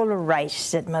that bowl of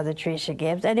rice that Mother Teresa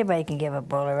gives. Anybody can give a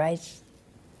bowl of rice.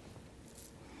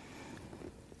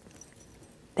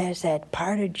 There's that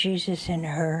part of Jesus in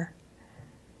her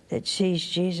that sees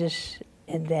Jesus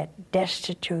in that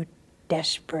destitute,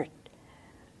 desperate,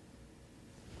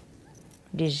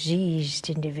 diseased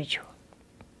individual.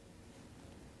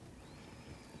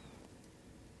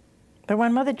 But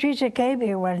when Mother Teresa came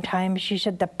here one time, she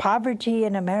said the poverty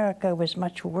in America was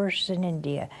much worse than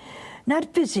India.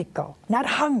 Not physical, not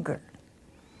hunger,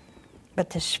 but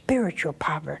the spiritual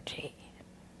poverty.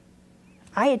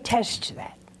 I attest to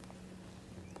that.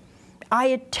 I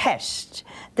attest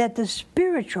that the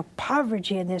spiritual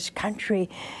poverty in this country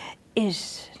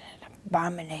is an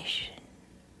abomination.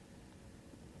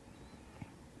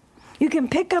 You can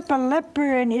pick up a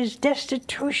leper in his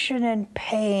destitution and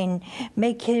pain,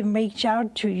 make him reach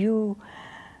out to you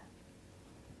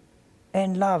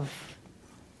in love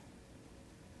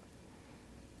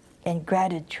and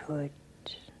gratitude.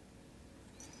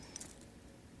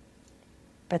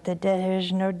 But there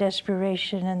is no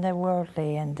desperation in the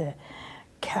worldly and the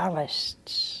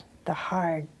calloused, the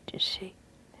hard, you see.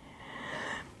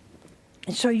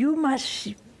 And so you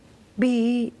must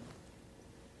be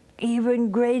even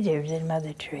greater than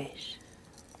Mother Teresa.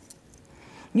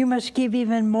 You must give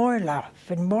even more love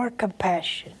and more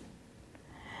compassion.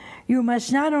 You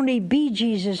must not only be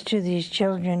Jesus to these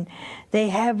children, they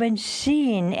haven't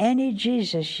seen any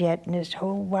Jesus yet in this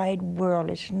whole wide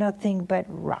world. It's nothing but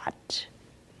rot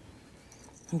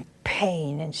and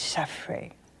pain and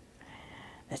suffering.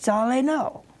 That's all they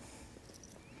know.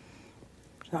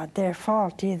 It's not their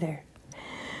fault either.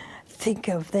 Think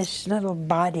of this little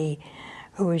body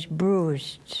who is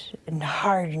bruised and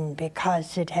hardened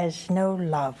because it has no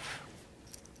love,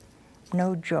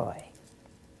 no joy.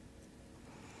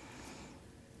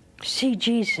 See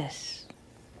Jesus.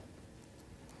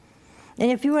 And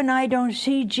if you and I don't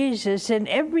see Jesus in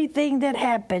everything that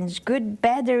happens, good,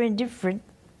 bad, or indifferent,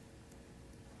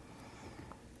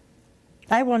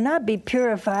 I will not be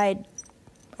purified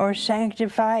or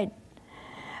sanctified,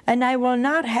 and I will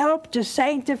not help to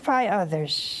sanctify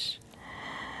others.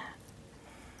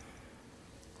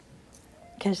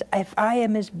 Because if I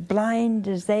am as blind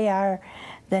as they are,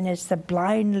 then it's the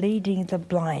blind leading the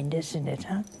blind, isn't it,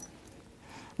 huh?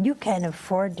 You can't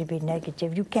afford to be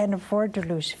negative. You can't afford to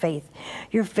lose faith.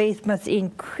 Your faith must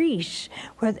increase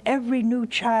with every new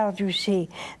child you see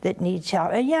that needs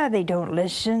help. And yeah, they don't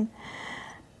listen.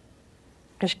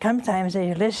 Because sometimes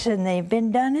they listen, they've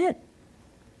been done it.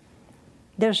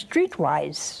 They're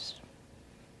streetwise.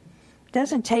 It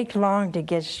doesn't take long to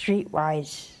get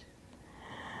streetwise.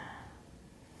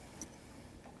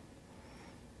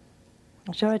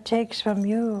 So it takes from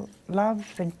you love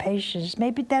and patience.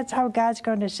 Maybe that's how God's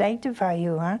going to sanctify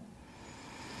you, huh?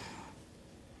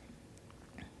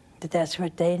 But that's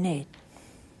what they need.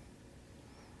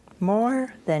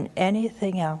 More than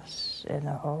anything else in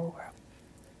the whole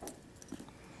world.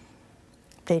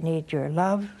 They need your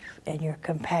love and your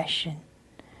compassion.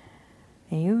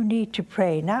 And you need to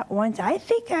pray, not once. I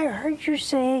think I heard you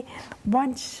say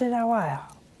once in a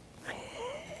while.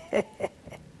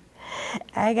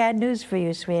 I got news for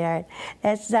you, sweetheart.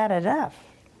 That's not enough.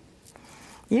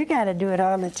 You got to do it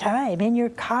all the time. In your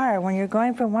car, when you're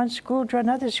going from one school to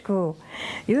another school,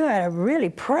 you got to really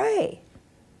pray.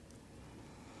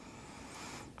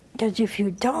 Because if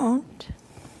you don't,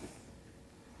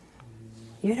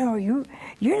 you're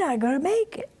not going to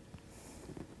make it.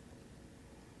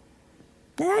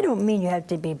 And I don't mean you have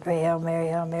to be pray, Hail Mary,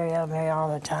 Hail Mary, Hail Mary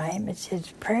all the time. It's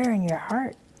prayer in your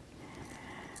heart.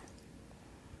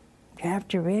 You have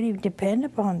to really depend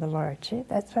upon the Lord. See,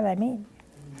 that's what I mean.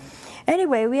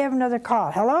 Anyway, we have another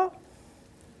call. Hello?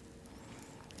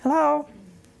 Hello?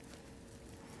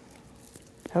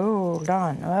 Hold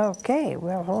on. Okay,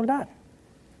 well, hold on.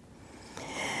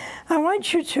 I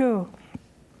want you to,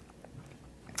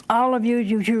 all of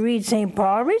you to read St.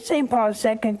 Paul. Read St. Paul's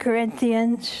 2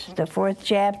 Corinthians, the 4th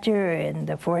chapter, and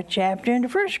the 4th chapter, and the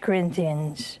 1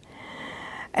 Corinthians.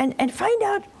 And find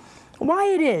out why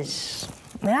it is.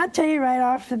 And I'll tell you right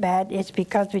off the bat, it's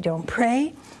because we don't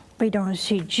pray, we don't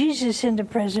see Jesus in the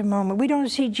present moment, we don't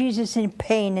see Jesus in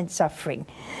pain and suffering.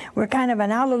 We're kind of an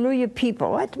hallelujah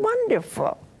people. That's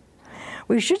wonderful.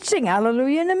 We should sing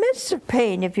hallelujah in the midst of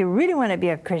pain if you really want to be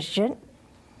a Christian.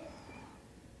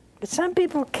 But some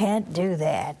people can't do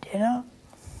that, you know.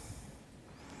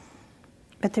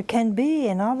 But there can be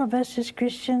in all of us as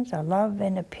Christians a love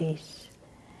and a peace.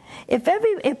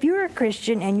 If you're a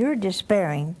Christian and you're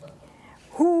despairing,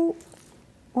 who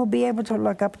will be able to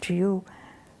look up to you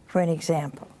for an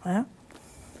example? Huh?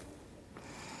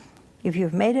 If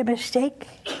you've made a mistake,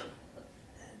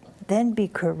 then be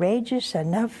courageous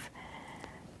enough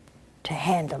to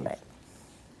handle it.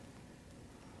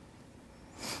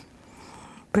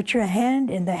 Put your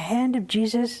hand in the hand of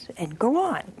Jesus and go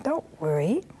on. Don't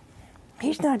worry.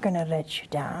 He's not going to let you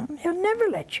down. He'll never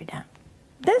let you down.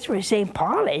 That's where St.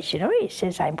 Paul is, you know. He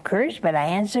says, I'm cursed, but I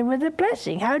answer with a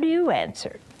blessing. How do you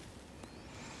answer?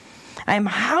 I'm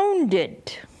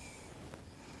hounded,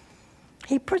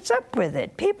 He puts up with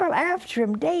it. People after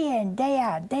him day in, day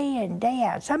out, day in, day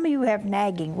out. Some of you have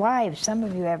nagging wives. Some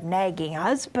of you have nagging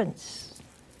husbands.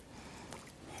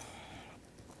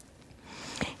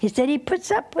 He said he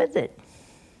puts up with it.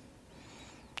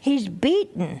 He's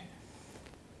beaten.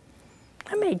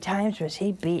 How many times was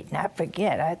he beaten? I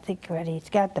forget. I think he's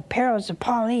got the Perils of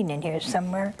Pauline in here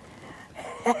somewhere.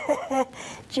 Did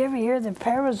you ever hear the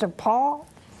Perils of Paul?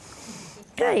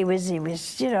 Yeah, he was,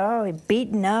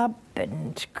 beaten up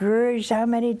and scourged how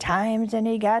many times, and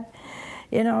he got,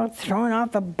 thrown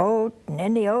off a boat and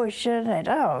in the ocean, and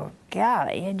oh,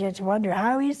 golly, you just wonder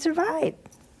how he survived.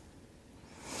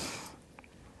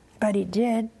 But he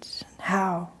did.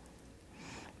 How?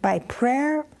 By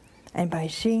prayer and by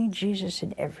seeing Jesus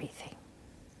in everything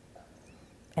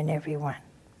and everyone.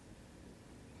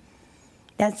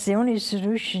 That's the only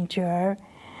solution to our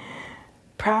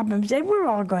problems. And we're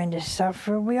all going to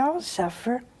suffer. We all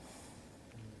suffer.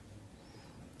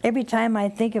 Every time I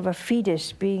think of a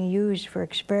fetus being used for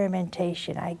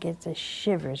experimentation, I get the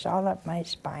shivers all up my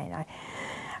spine.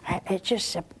 It's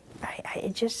just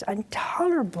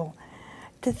intolerable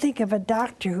to think of a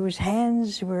doctor whose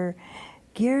hands were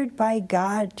geared by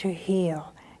God to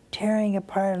heal, tearing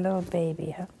apart a little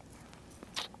baby, huh?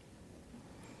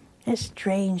 A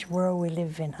strange world we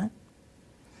live in, huh?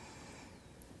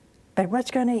 But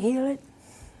what's going to heal it?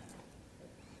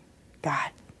 God.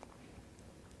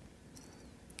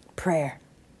 Prayer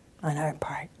on our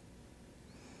part.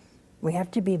 We have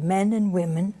to be men and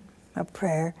women of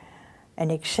prayer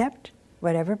and accept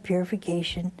whatever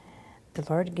purification the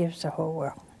Lord gives the whole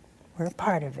world. We're a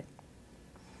part of it.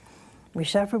 We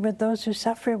suffer with those who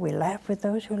suffer. We laugh with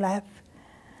those who laugh.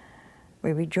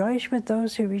 We rejoice with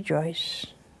those who rejoice.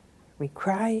 We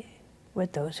cry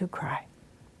with those who cry.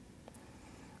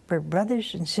 We're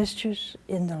brothers and sisters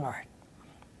in the Lord.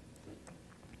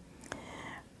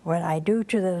 What I do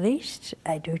to the least,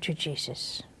 I do to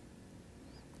Jesus.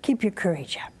 Keep your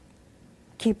courage up.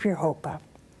 Keep your hope up.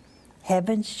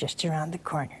 Heaven's just around the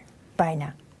corner. Bye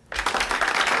now.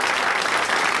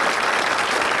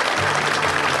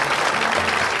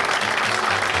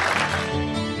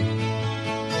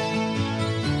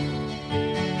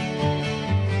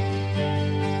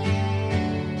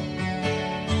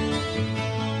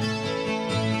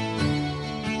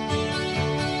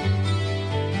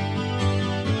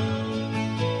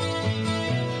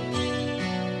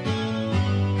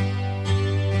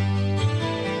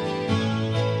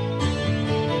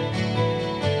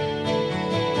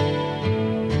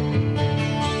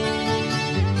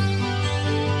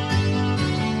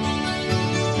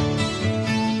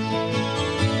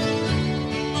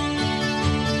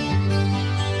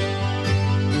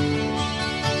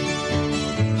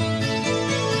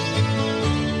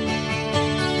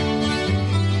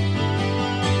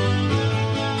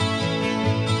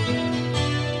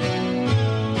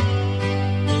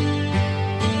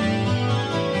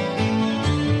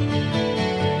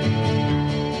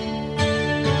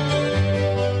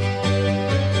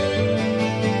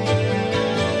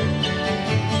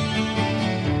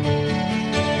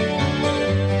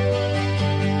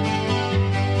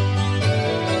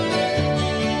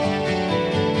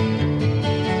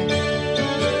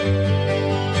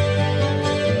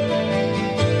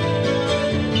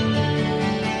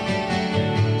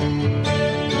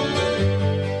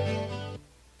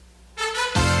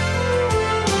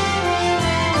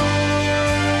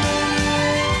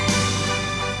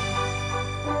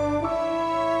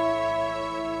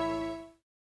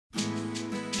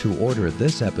 To order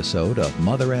this episode of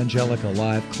Mother Angelica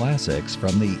Live Classics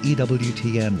from the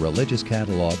EWTN Religious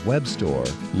Catalog web store,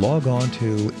 log on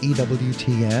to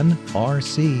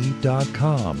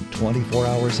EWTNRC.com 24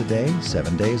 hours a day,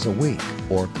 7 days a week,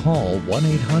 or call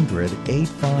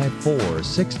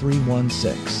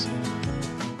 1-800-854-6316.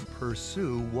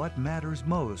 Pursue what matters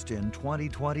most in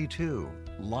 2022.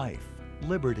 Life,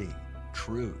 liberty,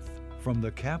 truth. From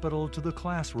the Capitol to the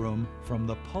classroom, from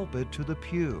the pulpit to the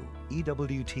pew,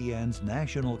 EWTN's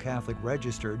National Catholic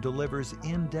Register delivers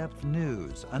in-depth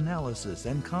news, analysis,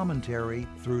 and commentary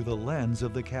through the lens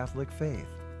of the Catholic faith.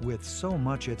 With so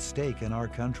much at stake in our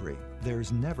country,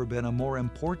 there's never been a more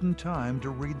important time to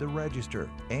read the Register.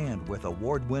 And with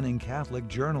award-winning Catholic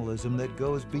journalism that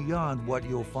goes beyond what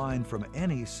you'll find from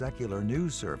any secular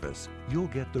news service, you'll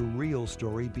get the real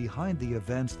story behind the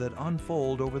events that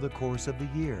unfold over the course of the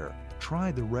year.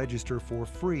 Try the Register for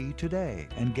free today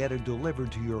and get it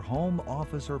delivered to your home,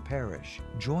 office, or parish.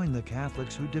 Join the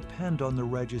Catholics who depend on the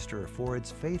Register for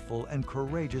its faithful and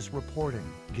courageous reporting.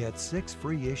 Get 6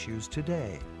 free issues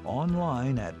today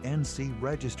online at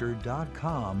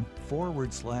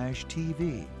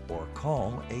ncregister.com/TV or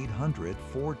call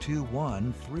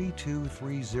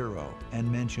 800-421-3230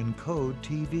 and mention code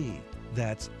TV.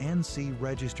 That's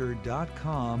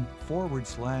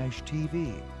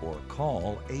ncregister.com/TV or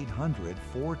call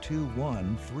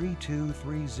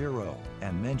 800-421-3230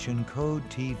 and mention code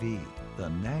TV. The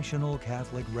National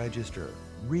Catholic Register.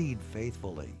 Read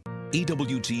faithfully.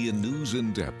 EWTN News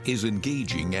in Depth is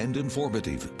engaging and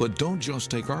informative, but don't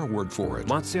just take our word for it.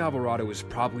 Monse Alvarado is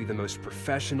probably the most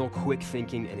professional,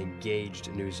 quick-thinking, and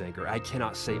engaged news anchor. I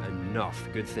cannot say enough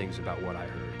good things about what I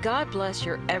heard. God bless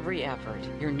your every effort.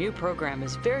 Your new program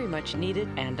is very much needed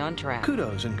and on track.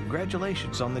 Kudos and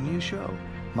congratulations on the new show.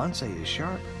 Monse is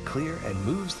sharp, clear, and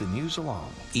moves the news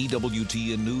along.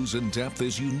 EWTN News in Depth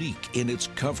is unique in its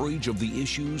coverage of the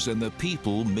issues and the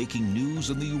people making news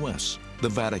in the U.S., the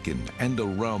Vatican, and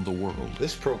around the world.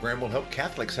 This program will help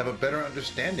Catholics have a better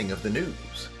understanding of the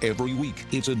news. Every week,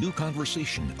 it's a new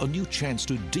conversation, a new chance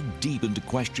to dig deep into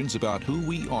questions about who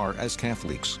we are as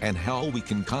Catholics and how we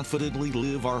can confidently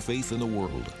live our faith in the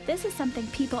world. This is something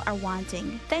people are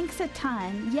wanting. Thanks a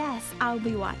ton. Yes, I'll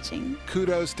be watching.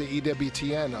 Kudos to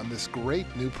EWTN on this great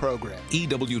new program.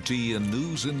 EWTN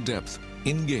News in Depth.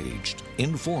 Engaged,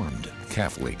 informed,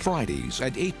 Catholic. Fridays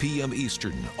at 8 p.m.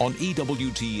 Eastern on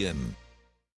EWTN.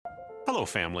 Hello,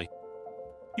 family.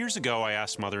 Years ago, I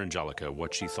asked Mother Angelica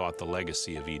what she thought the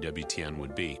legacy of EWTN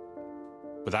would be.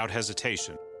 Without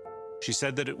hesitation, she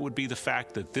said that it would be the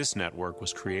fact that this network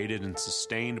was created and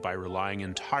sustained by relying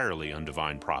entirely on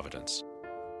divine providence.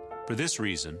 For this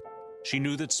reason, she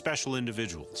knew that special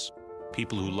individuals,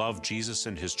 people who love Jesus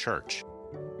and His church,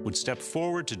 would step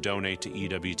forward to donate to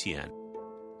EWTN.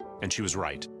 And she was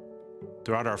right.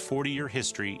 Throughout our 40-year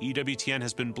history, EWTN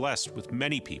has been blessed with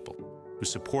many people who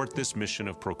support this mission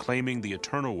of proclaiming the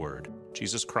eternal word,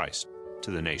 Jesus Christ, to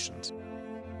the nations.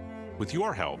 With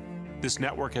your help, this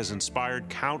network has inspired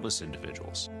countless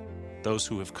individuals, those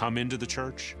who have come into the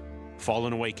church,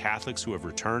 fallen away Catholics who have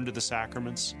returned to the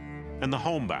sacraments, and the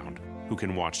homebound who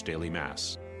can watch daily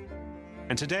Mass.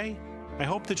 And today, I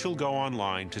hope that you'll go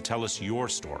online to tell us your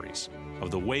stories of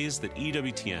the ways that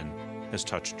EWTN has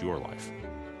touched your life.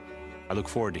 I look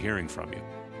forward to hearing from you.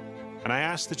 And I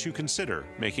ask that you consider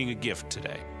making a gift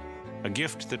today, a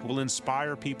gift that will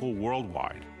inspire people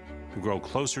worldwide who grow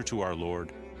closer to our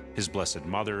Lord, His Blessed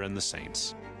Mother, and the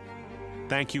saints.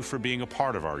 Thank you for being a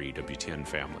part of our EWTN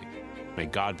family. May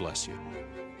God bless you.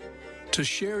 To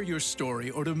share your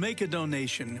story or to make a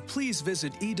donation, please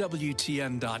visit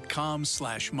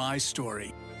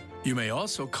EWTN.com/mystory. You may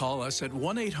also call us at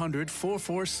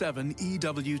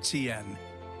 1-800-447-EWTN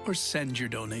or send your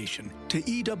donation to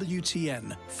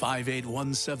EWTN,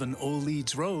 5817 Old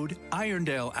Leeds Road,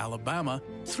 Irondale, Alabama,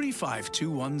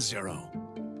 35210.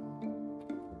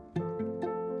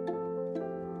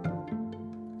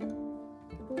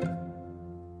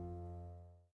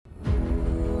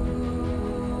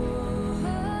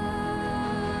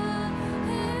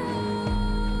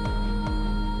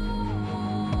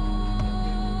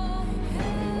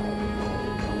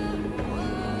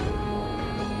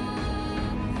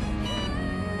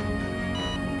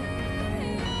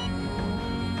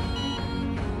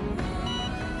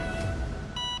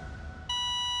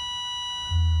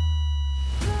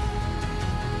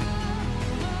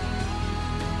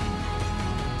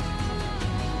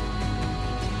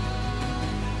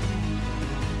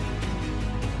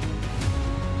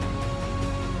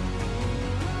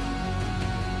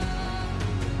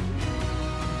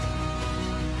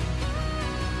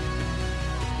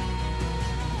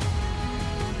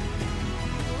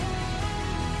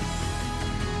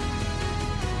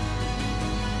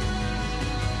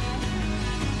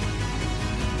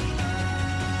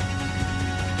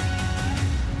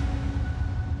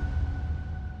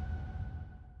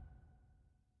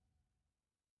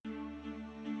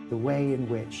 The way in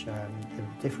which the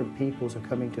different peoples are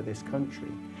coming to this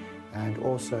country, and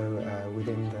also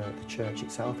within the church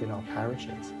itself in our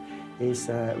parishes, is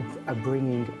a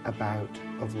bringing about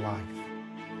of life.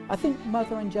 I think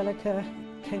Mother Angelica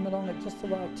came along at just the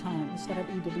right time instead of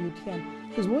EWTN,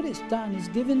 because what it's done is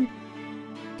given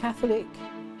Catholic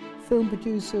film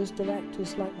producers,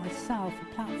 directors like myself a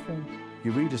platform.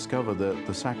 You rediscover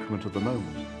the sacrament of the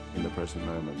moment in the present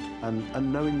moment,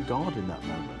 and knowing God in that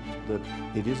moment, that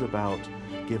it is about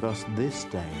give us this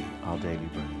day our daily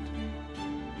bread.